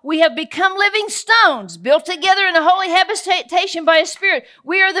all. We have become living stones, built together in a holy habitation by his Spirit.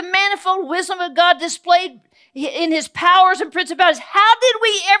 We are the manifold wisdom of God displayed in his powers and principalities. How did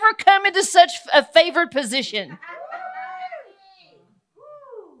we ever come into such a favored position?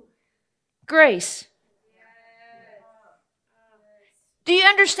 Grace. Do you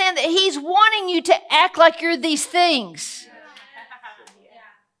understand that he's wanting you to act like you're these things?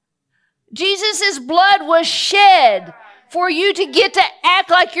 Jesus' blood was shed for you to get to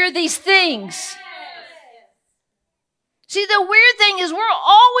act like you're these things. See, the weird thing is we're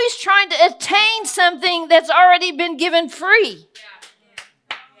always trying to attain something that's already been given free.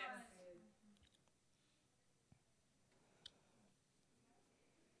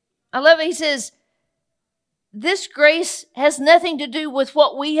 I love it. He says, this grace has nothing to do with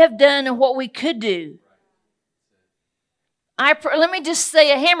what we have done and what we could do. Let me just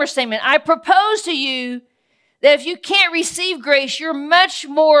say a hammer statement. I propose to you that if you can't receive grace, you're much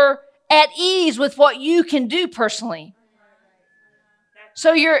more at ease with what you can do personally.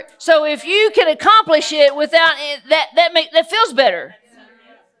 So if you can accomplish it without it, that feels better.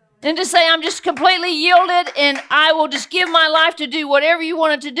 And to say, I'm just completely yielded and I will just give my life to do whatever you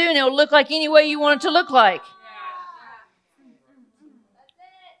want it to do and it will look like any way you want it to look like.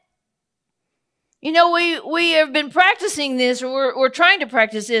 You know, we have been practicing this, or we're trying to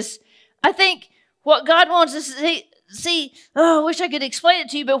practice this. I think what God wants us to see, I wish I could explain it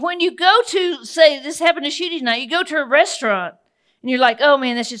to you, but when you go to, say, this happened to Shooty tonight, you go to a restaurant, and you're like, oh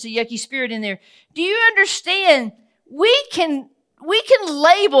man, that's just a yucky spirit in there. Do you understand? We can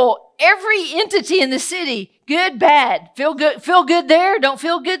label every entity in the city, good, bad, feel good there, don't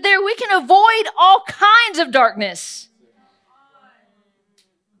feel good there. We can avoid all kinds of darkness.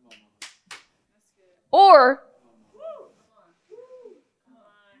 Or,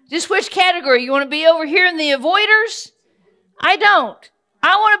 just which category? You want to be over here in the avoiders? I don't.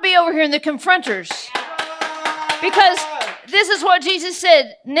 I want to be over here in the confronters. Because this is what Jesus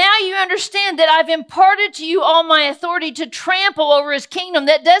said. Now you understand that I've imparted to you all my authority to trample over his kingdom.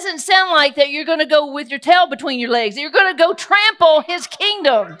 That doesn't sound like that you're going to go with your tail between your legs. You're going to go trample his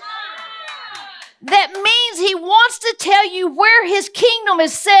kingdom. That means he wants to tell you where his kingdom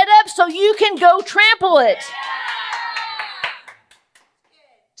is set up so you can go trample it.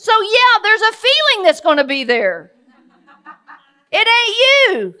 So yeah, there's a feeling that's going to be there. It ain't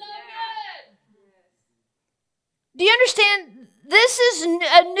you. Do you understand? This is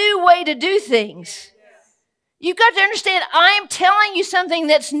a new way to do things. You've got to understand, I am telling you something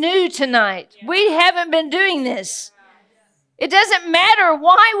that's new tonight. We haven't been doing this. It doesn't matter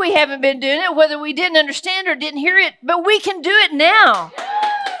why we haven't been doing it, whether we didn't understand or didn't hear it, but we can do it now.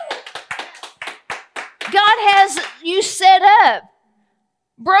 God has you set up.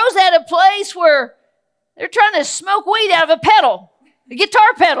 Bro's at a place where they're trying to smoke weed out of a pedal, a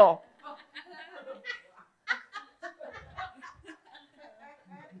guitar pedal.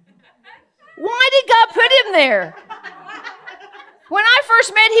 Why did God put him there? When I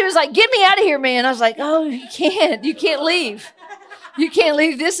first met, he was like, "Get me out of here, man." I was like, "Oh, you can't leave. You can't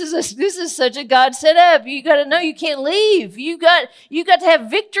leave. This is such a God set up. You got to know you can't leave. You got to have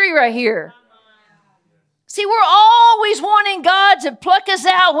victory right here." See, we're always wanting God to pluck us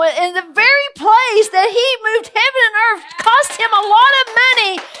out in the very place that he moved heaven and earth. Cost him a lot of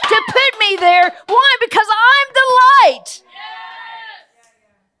money to put me there. Why? Because I'm the light.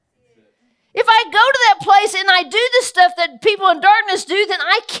 If I go to that place and I do the stuff that people in darkness do, then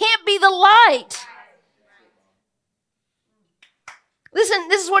I can't be the light. Listen,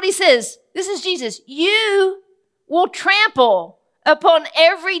 this is what he says. This is Jesus. You will trample upon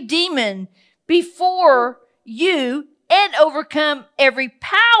every demon before you and overcome every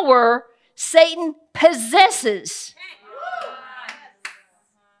power Satan possesses.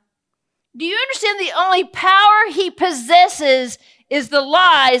 Do you understand the only power he possesses is the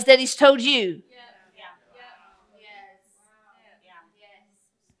lies that he's told you?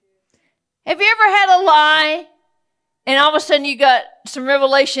 Have you ever had a lie and all of a sudden you got some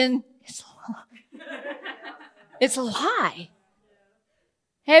revelation? It's a lie.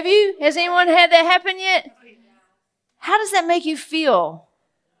 Have you? Has anyone had that happen yet? How does that make you feel?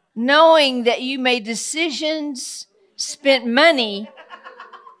 Knowing that you made decisions, spent money,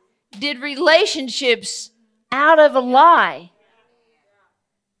 did relationships out of a lie.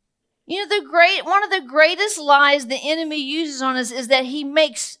 You know, one of the greatest lies the enemy uses on us is that he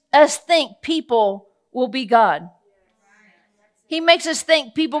makes us think people will be God. He makes us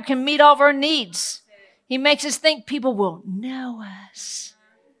think people can meet all of our needs. He makes us think people will know us.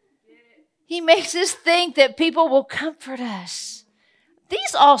 He makes us think that people will comfort us.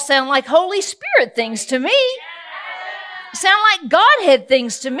 These all sound like Holy Spirit things to me. Sound like Godhead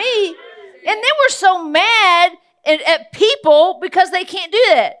things to me. And then we're so mad at people because they can't do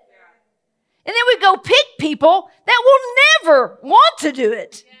that. And then we go pick people that will never want to do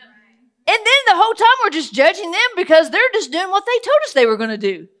it. And then the whole time we're just judging them because they're just doing what they told us they were going to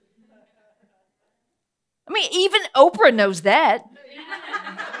do. I mean, even Oprah knows that.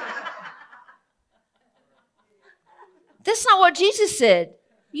 That's not what Jesus said.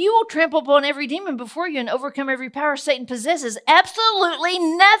 You will trample upon every demon before you and overcome every power Satan possesses. Absolutely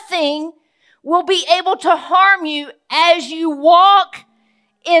nothing will be able to harm you as you walk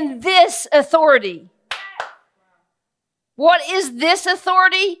in this authority. What is this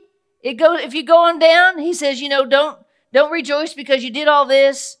authority? If you go on down, he says, don't rejoice because you did all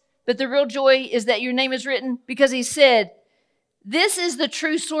this, but the real joy is that your name is written, because he said, this is the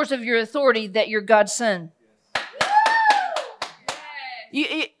true source of your authority, that you're God's son.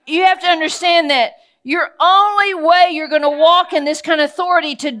 You have to understand that your only way you're going to walk in this kind of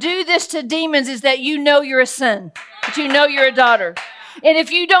authority to do this to demons is that you know you're a son, that you know you're a daughter. And if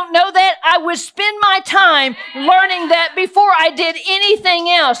you don't know that, I would spend my time learning that before I did anything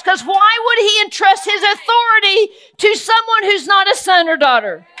else. Because why would he entrust his authority to someone who's not a son or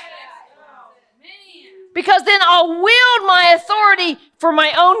daughter? Because then I'll wield my authority for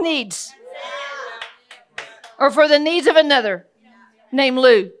my own needs. Or for the needs of another named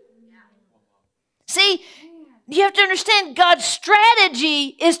Lou. See, you have to understand God's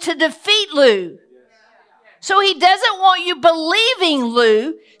strategy is to defeat Lou. So he doesn't want you believing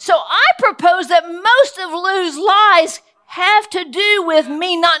Lou. So I propose that most of Lou's lies have to do with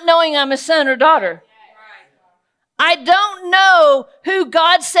me not knowing I'm a son or daughter. I don't know who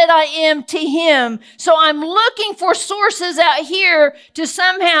God said I am to him. So I'm looking for sources out here to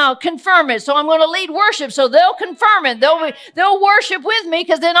somehow confirm it. So I'm going to lead worship so they'll confirm it. They'll worship with me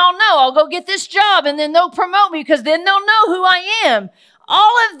because then I'll know. I'll go get this job and then they'll promote me because then they'll know who I am.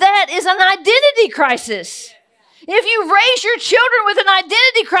 All of that is an identity crisis. If you raise your children with an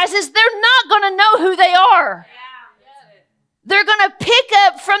identity crisis, they're not going to know who they are. They're going to pick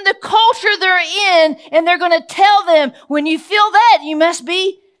up from the culture they're in, and they're going to tell them, when you feel that, you must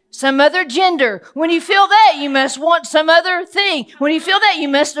be some other gender. When you feel that, you must want some other thing. When you feel that, you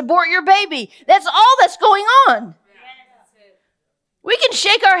must abort your baby. That's all that's going on. We can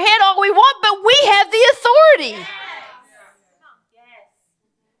shake our head all we want, but we have the authority.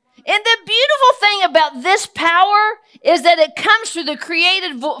 And the beautiful thing about this power is that it comes through the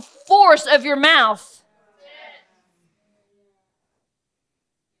creative force of your mouth.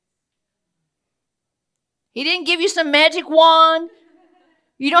 He didn't give you some magic wand.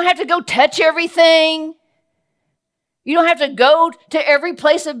 You don't have to go touch everything. You don't have to go to every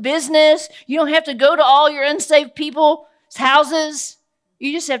place of business. You don't have to go to all your unsaved people's houses.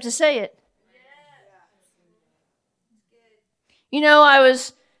 You just have to say it. I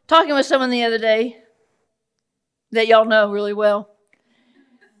was talking with someone the other day that y'all know really well.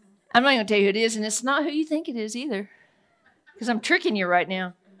 I'm not going to tell you who it is, and it's not who you think it is either, because I'm tricking you right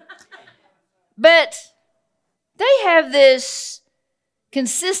now. But they have this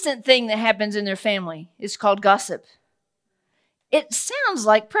consistent thing that happens in their family. It's called gossip. It sounds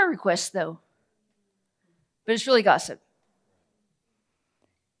like prayer requests, though, but it's really gossip.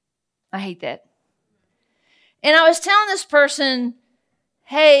 I hate that. And I was telling this person,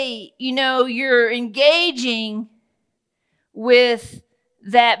 hey, you're engaging with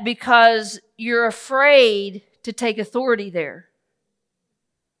that because you're afraid to take authority there.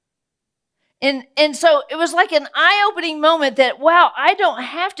 And so it was like an eye-opening moment that, wow, I don't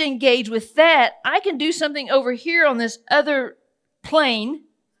have to engage with that. I can do something over here on this other plane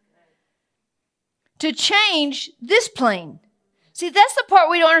to change this plane. See, that's the part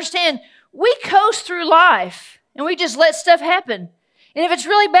we don't understand. We coast through life and we just let stuff happen. And if it's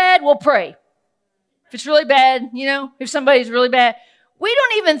really bad, we'll pray. If it's really bad, if somebody's really bad, we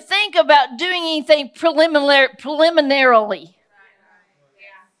don't even think about doing anything preliminarily.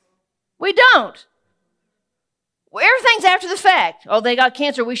 We don't. Well, everything's after the fact. Oh, they got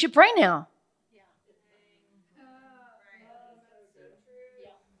cancer. We should pray now.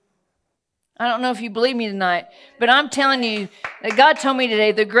 I don't know if you believe me tonight, but I'm telling you that God told me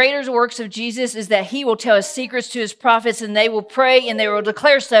today the greater works of Jesus is that he will tell his secrets to his prophets, and they will pray and they will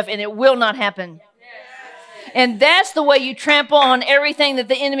declare stuff, and it will not happen. And that's the way you trample on everything that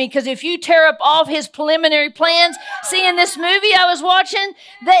the enemy, because if you tear up all of his preliminary plans, see in this movie I was watching,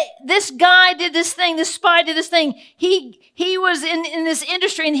 this guy did this thing, this spy did this thing. He was in this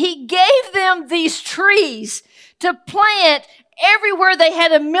industry, and he gave them these trees to plant everywhere they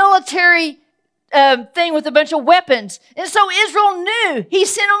had a military thing with a bunch of weapons. And so Israel knew. He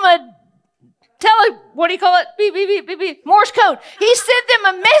sent them what do you call it? Beep, beep, beep, beep, beep. Morse code. He sent them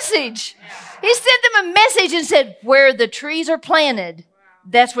a message. He sent them a message and said, where the trees are planted,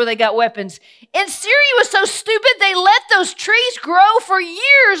 that's where they got weapons. And Syria was so stupid, they let those trees grow for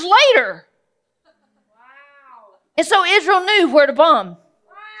years later. And so Israel knew where to bomb.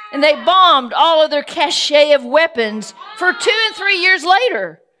 And they bombed all of their cache of weapons for 2 and 3 years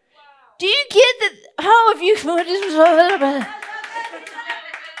later. Do you get that? Oh, if you...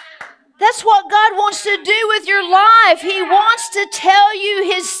 That's what God wants to do with your life. He wants to tell you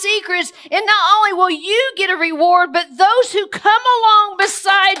his secrets. And not only will you get a reward, but those who come along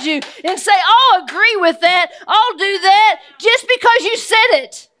beside you and say, I'll agree with that, I'll do that, just because you said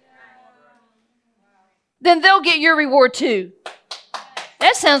it, then they'll get your reward too.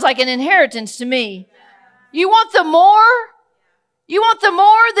 That sounds like an inheritance to me. You want the more? You want the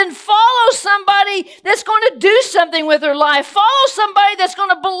more? Then follow somebody that's going to do something with their life. Follow somebody that's going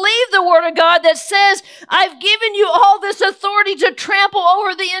to believe the word of God that says, I've given you all this authority to trample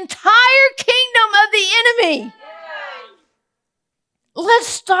over the entire kingdom of the enemy. Let's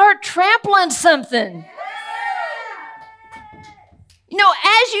start trampling something.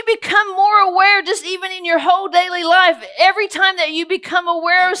 As you become more aware, just even in your whole daily life, every time that you become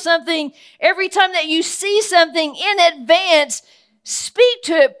aware of something, every time that you see something in advance, speak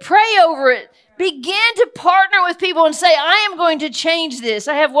to it, pray over it, begin to partner with people and say, I am going to change this.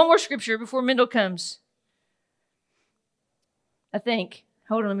 I have one more scripture before Mendel comes. I think.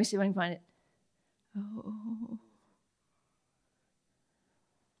 Hold on, let me see if I can find it.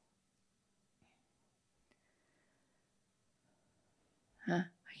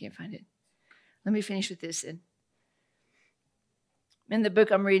 I can't find it. Let me finish with this then. In the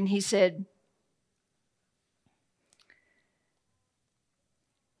book I'm reading, he said,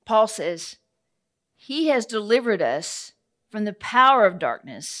 Paul says, he has delivered us from the power of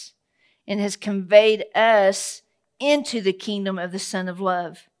darkness and has conveyed us into the kingdom of the Son of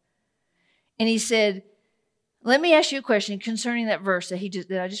Love. And he said, let me ask you a question concerning that verse that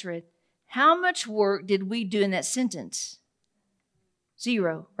I just read. How much work did we do in that sentence?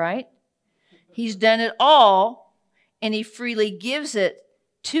 0, right? He's done it all, and he freely gives it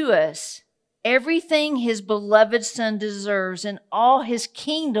to us. Everything his beloved Son deserves and all his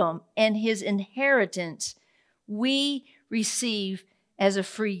kingdom and his inheritance, we receive as a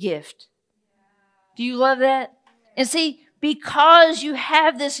free gift. Do you love that? And see, because you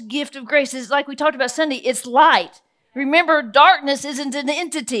have this gift of grace, it's like we talked about Sunday, it's light. Remember, darkness isn't an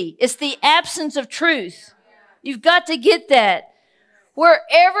entity. It's the absence of truth. You've got to get that.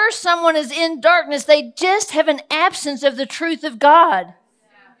 Wherever someone is in darkness, they just have an absence of the truth of God.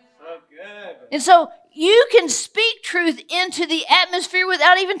 So good. And so you can speak truth into the atmosphere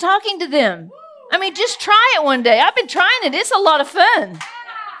without even talking to them. I mean, just try it one day. I've been trying it. It's a lot of fun.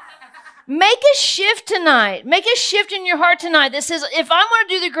 Make a shift tonight. Make a shift in your heart tonight that says, if I want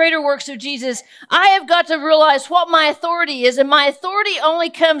to do the greater works of Jesus, I have got to realize what my authority is. And my authority only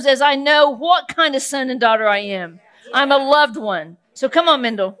comes as I know what kind of son and daughter I am. I'm a loved one. So come on,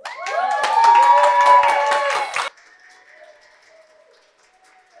 Mendel.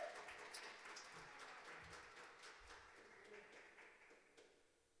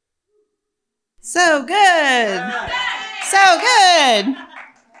 So good. So good.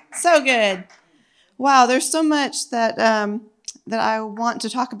 So good. Wow, there's so much that that I want to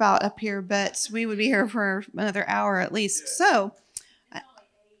talk about up here, but we would be here for another hour at least. So,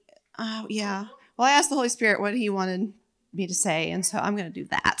 yeah. Well, I asked the Holy Spirit what he wanted me to say, and so I'm going to do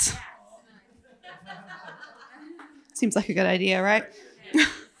that. Seems like a good idea, right?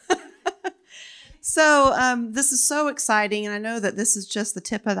 So this is so exciting, and I know that this is just the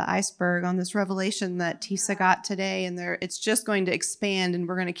tip of the iceberg on this revelation that Tisa got today, and it's just going to expand, and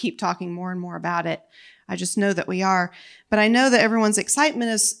we're going to keep talking more and more about it. I just know that we are. But I know that everyone's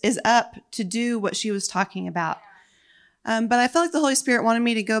excitement is up to do what she was talking about. But I feel like the Holy Spirit wanted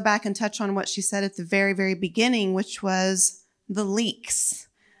me to go back and touch on what she said at the very, very beginning, which was the leaks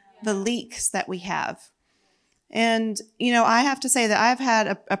that we have. And, I have to say that I've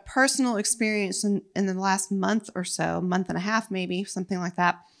had a personal experience in the last month or so, month and a half maybe, something like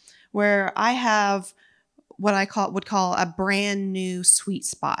that, where I have what I would call a brand new sweet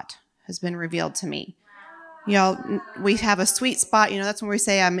spot has been revealed to me. We have a sweet spot, that's when we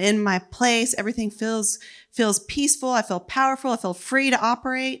say I'm in my place. Everything feels peaceful. I feel powerful. I feel free to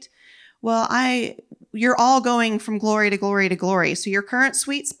operate. Well, you're all going from glory to glory to glory. So your current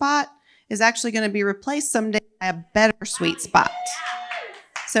sweet spot is actually going to be replaced someday by a better sweet spot.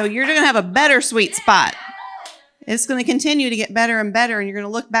 So you're going to have a better sweet spot. It's going to continue to get better and better. And you're going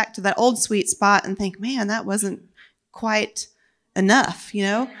to look back to that old sweet spot and think, man, that wasn't quite enough.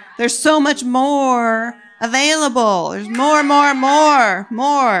 There's so much more available. There's more.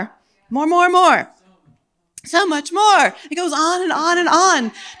 So much more. It goes on and on and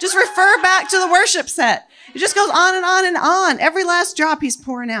on. Just refer back to the worship set. It just goes on and on and on. Every last drop he's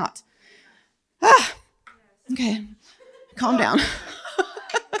pouring out. Okay. Calm down.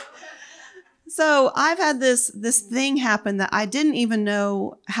 So I've had this thing happen that I didn't even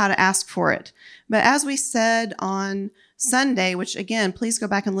know how to ask for it. But as we said on Sunday, which again, please go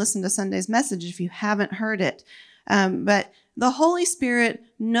back and listen to Sunday's message if you haven't heard it. But the Holy Spirit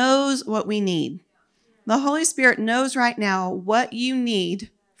knows what we need. The Holy Spirit knows right now what you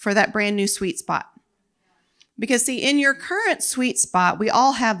need for that brand new sweet spot. Because see, in your current sweet spot, we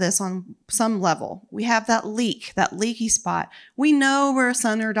all have this on some level. We have that leaky spot. We know we're a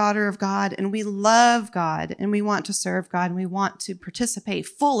son or daughter of God, and we love God, and we want to serve God, and we want to participate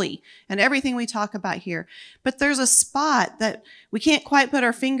fully in everything we talk about here. But there's a spot that we can't quite put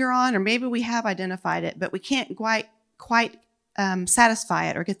our finger on, or maybe we have identified it, but we can't quite satisfy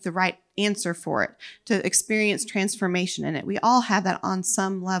it or get the right answer for it to experience transformation in it. We all have that on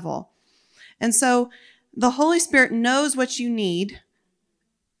some level. And so the Holy Spirit knows what you need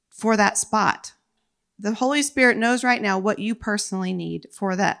for that spot. The Holy Spirit knows right now what you personally need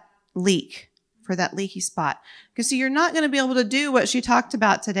for that leaky spot. Because see, you're not going to be able to do what she talked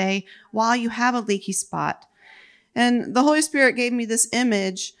about today while you have a leaky spot. And the Holy Spirit gave me this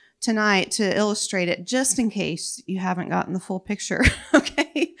image tonight to illustrate it, just in case you haven't gotten the full picture,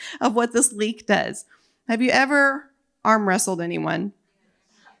 okay, of what this leak does. Have you ever arm wrestled anyone?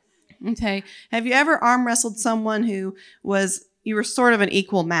 Okay. Have you ever arm wrestled someone who you were sort of an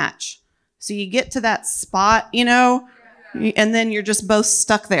equal match? So you get to that spot, and then you're just both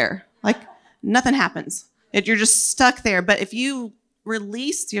stuck there. Like nothing happens. You're just stuck there. But if you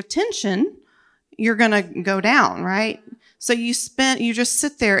release your tension, you're going to go down, right? So you just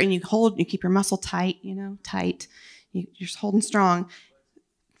sit there and you keep your muscle tight, tight. You're just holding strong,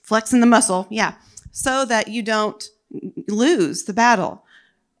 flexing the muscle. Yeah. So that you don't lose the battle.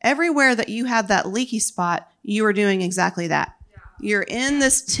 Everywhere that you have that leaky spot, you are doing exactly that. You're in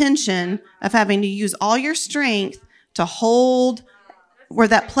this tension of having to use all your strength to hold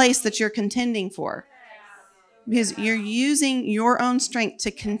that place that you're contending for. Because you're using your own strength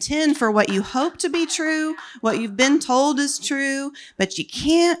to contend for what you hope to be true, what you've been told is true, but you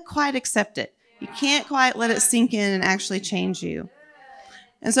can't quite accept it. You can't quite let it sink in and actually change you.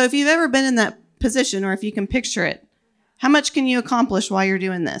 And so if you've ever been in that position, or if you can picture it, how much can you accomplish while you're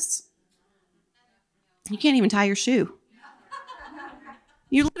doing this? You can't even tie your shoe.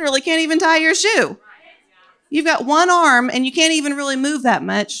 You literally can't even tie your shoe. You've got one arm and you can't even really move that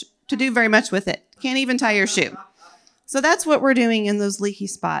much to do very much with it. Can't even tie your shoe. So that's what we're doing in those leaky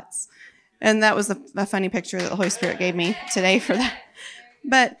spots. And that was a funny picture that the Holy Spirit gave me today for that.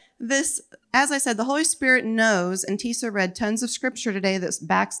 But this, as I said, the Holy Spirit knows, and Tisa read tons of scripture today that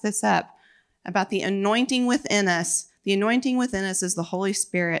backs this up, about the anointing within us. The anointing within us is the Holy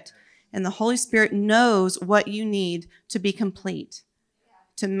Spirit. And the Holy Spirit knows what you need to be complete,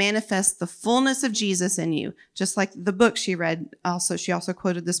 to manifest the fullness of Jesus in you. Just like the book she read, she also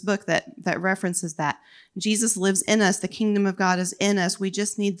quoted this book that references that. Jesus lives in us. The kingdom of God is in us. We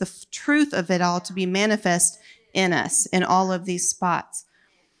just need the truth of it all to be manifest in us in all of these spots.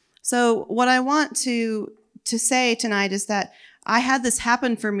 So what I want to say tonight is that I had this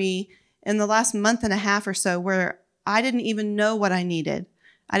happen for me in the last month and a half or so, where I didn't even know what I needed.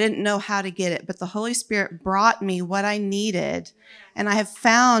 I didn't know how to get it, but the Holy Spirit brought me what I needed. And I have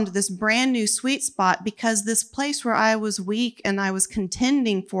found this brand new sweet spot, because this place where I was weak and I was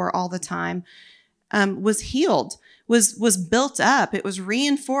contending for all the time, was healed, was built up. It was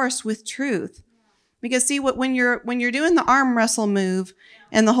reinforced with truth. Because see, when you're doing the arm wrestle move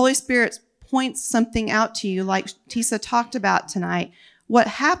and the Holy Spirit points something out to you, like Tisa talked about tonight, what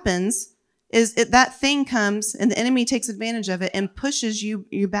happens is that thing comes and the enemy takes advantage of it and pushes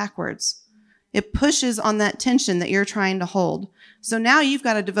you backwards. It pushes on that tension that you're trying to hold. So now you've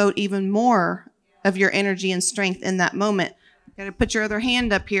got to devote even more of your energy and strength in that moment. You've got to put your other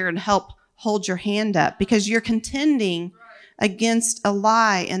hand up here and help hold your hand up because you're contending against a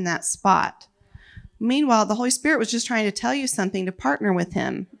lie in that spot. Meanwhile, the Holy Spirit was just trying to tell you something to partner with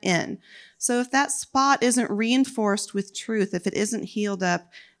him in. So if that spot isn't reinforced with truth, if it isn't healed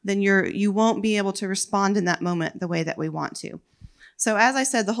up, then you won't be able to respond in that moment the way that we want to. So as I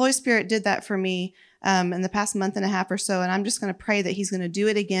said, the Holy Spirit did that for me in the past month and a half or so, and I'm just going to pray that he's going to do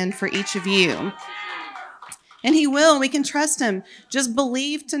it again for each of you. And he will. We can trust him. Just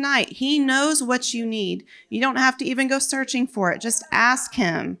believe tonight. He knows what you need. You don't have to even go searching for it. Just ask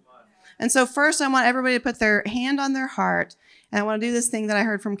him. And so first, I want everybody to put their hand on their heart. And I want to do this thing that I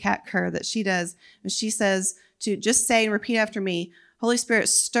heard from Kat Kerr that she does. She says to just say and repeat after me, Holy Spirit,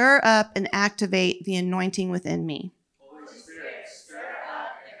 stir up and activate the anointing within me. Holy Spirit, stir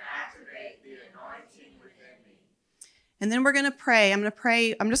up and activate the anointing within me. And then we're going to pray.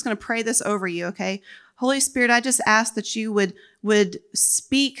 I'm just going to pray this over you, okay? Holy Spirit, I just ask that you would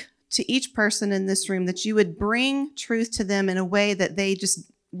speak to each person in this room, that you would bring truth to them in a way that they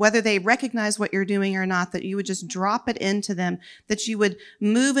just, whether they recognize what you're doing or not, that you would just drop it into them, that you would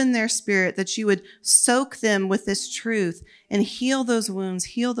move in their spirit, that you would soak them with this truth and heal those wounds,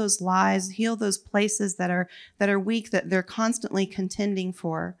 heal those lies, heal those places that are weak, that they're constantly contending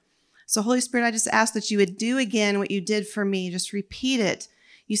for. So Holy Spirit, I just ask that you would do again what you did for me. Just repeat it.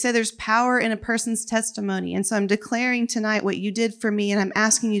 You say there's power in a person's testimony. And so I'm declaring tonight what you did for me, and I'm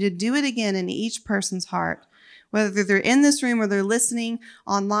asking you to do it again in each person's heart. Whether they're in this room or they're listening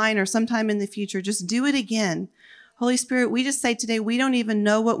online or sometime in the future, just do it again. Holy Spirit, we just say today, we don't even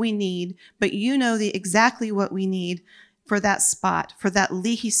know what we need, but you know exactly what we need for that spot, for that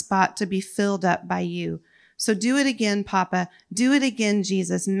leaky spot to be filled up by you. So do it again, Papa. Do it again,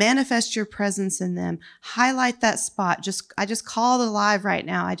 Jesus. Manifest your presence in them. Highlight that spot. I just call it alive right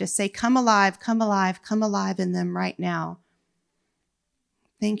now. I just say, come alive, come alive, come alive in them right now.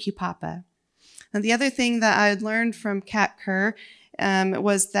 Thank you, Papa. And the other thing that I had learned from Kat Kerr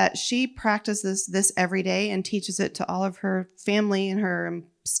was that she practices this every day and teaches it to all of her family and her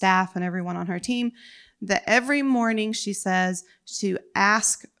staff and everyone on her team, that every morning she says to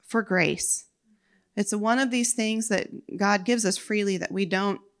ask for grace. It's one of these things that God gives us freely that we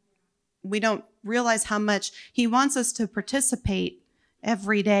don't realize how much he wants us to participate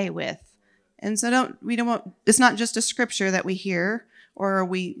every day with. And so it's not just a scripture that we hear or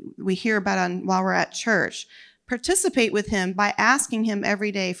we hear about while we're at church. Participate with him by asking him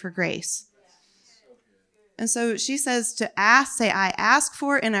every day for grace. And so she says to ask, I ask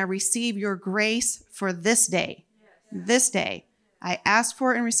for and I receive your grace for this day. This day. I ask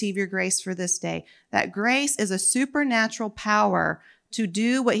for and receive your grace for this day. That grace is a supernatural power to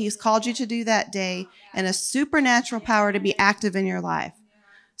do what he's called you to do that day and a supernatural power to be active in your life.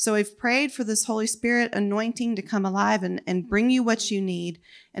 So we've prayed for this Holy Spirit anointing to come alive and bring you what you need.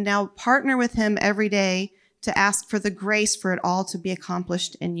 And now partner with him every day to ask for the grace for it all to be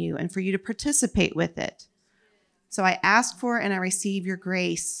accomplished in you and for you to participate with it. So I ask for and I receive your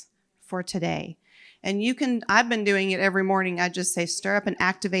grace for today. And I've been doing it every morning. I just say, stir up and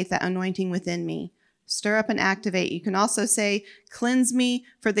activate that anointing within me. Stir up and activate. You can also say, cleanse me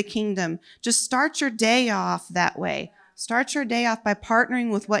for the kingdom. Just start your day off that way. Start your day off by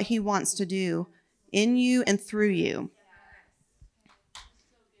partnering with what he wants to do in you and through you.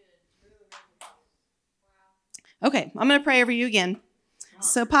 Okay, I'm going to pray over you again.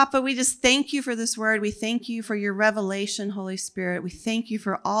 So, Papa, we just thank you for this word. We thank you for your revelation, Holy Spirit. We thank you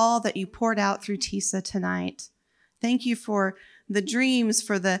for all that you poured out through Tisa tonight. Thank you for the dreams,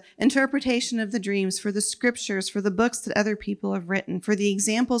 for the interpretation of the dreams, for the scriptures, for the books that other people have written, for the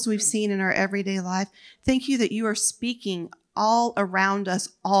examples we've seen in our everyday life. Thank you that you are speaking all around us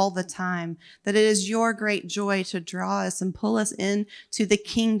all the time, that it is your great joy to draw us and pull us into the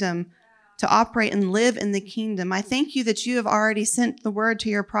kingdom, to operate and live in the kingdom. I thank you that you have already sent the word to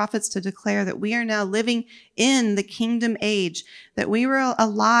your prophets to declare that we are now living in the kingdom age, that we were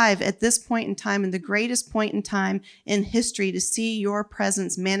alive at this point in time, in the greatest point in time in history, to see your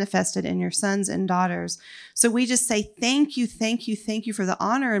presence manifested in your sons and daughters. So we just say thank you, thank you, thank you for the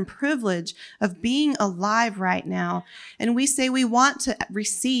honor and privilege of being alive right now. And we say we want to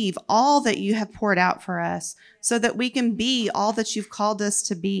receive all that you have poured out for us so that we can be all that you've called us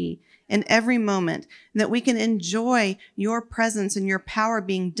to be. in every moment, and that we can enjoy your presence and your power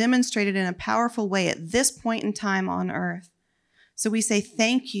being demonstrated in a powerful way at this point in time on earth. So we say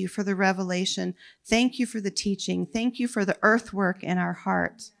thank you for the revelation. Thank you for the teaching. Thank you for the earthwork in our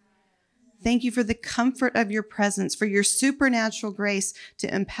heart. Thank you for the comfort of your presence, for your supernatural grace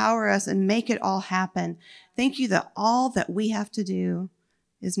to empower us and make it all happen. Thank you that all that we have to do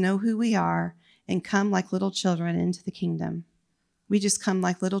is know who we are and come like little children into the kingdom. We just come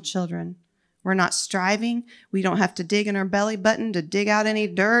like little children. We're not striving. We don't have to dig in our belly button to dig out any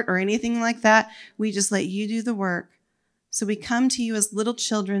dirt or anything like that. We just let you do the work. So we come to you as little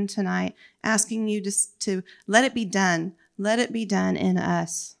children tonight, asking you to let it be done. Let it be done in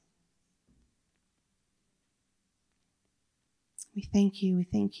us. We thank you, we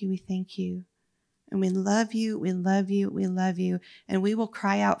thank you, we thank you. And we love you, we love you, we love you. And we will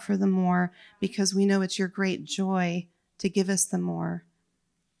cry out for the more because we know it's your great joy to give us the more.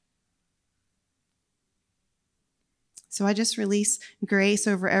 So I just release grace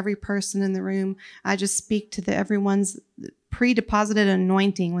over every person in the room. I just speak to everyone's pre-deposited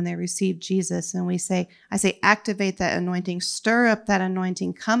anointing when they receive Jesus. And I say, activate that anointing, stir up that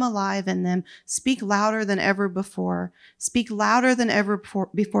anointing, come alive in them, speak louder than ever before. Speak louder than ever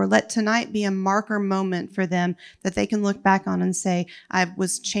before. Let tonight be a marker moment for them that they can look back on and say, I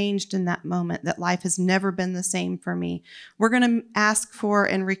was changed in that moment, that life has never been the same for me. We're going to ask for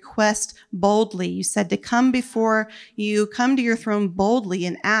and request boldly. You said to come before you, come to your throne boldly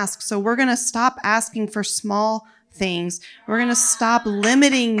and ask. So we're going to stop asking for small things. We're going to stop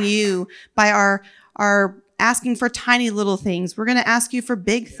limiting you by our asking for tiny little things. We're going to ask you for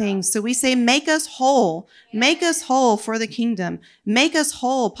big things. So we say, make us whole. Make us whole for the kingdom. Make us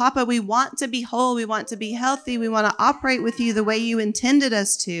whole. Papa, we want to be whole. We want to be healthy. We want to operate with you the way you intended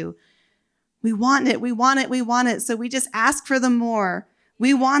us to. We want it. We want it. We want it. So we just ask for the more.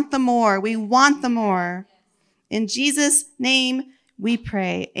 We want the more. We want the more. In Jesus' name we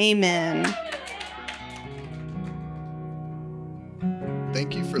pray. Amen.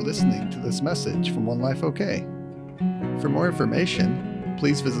 Thank you for listening to this message from One Life OK. For more information,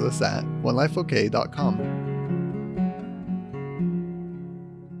 please visit us at onelifeok.com.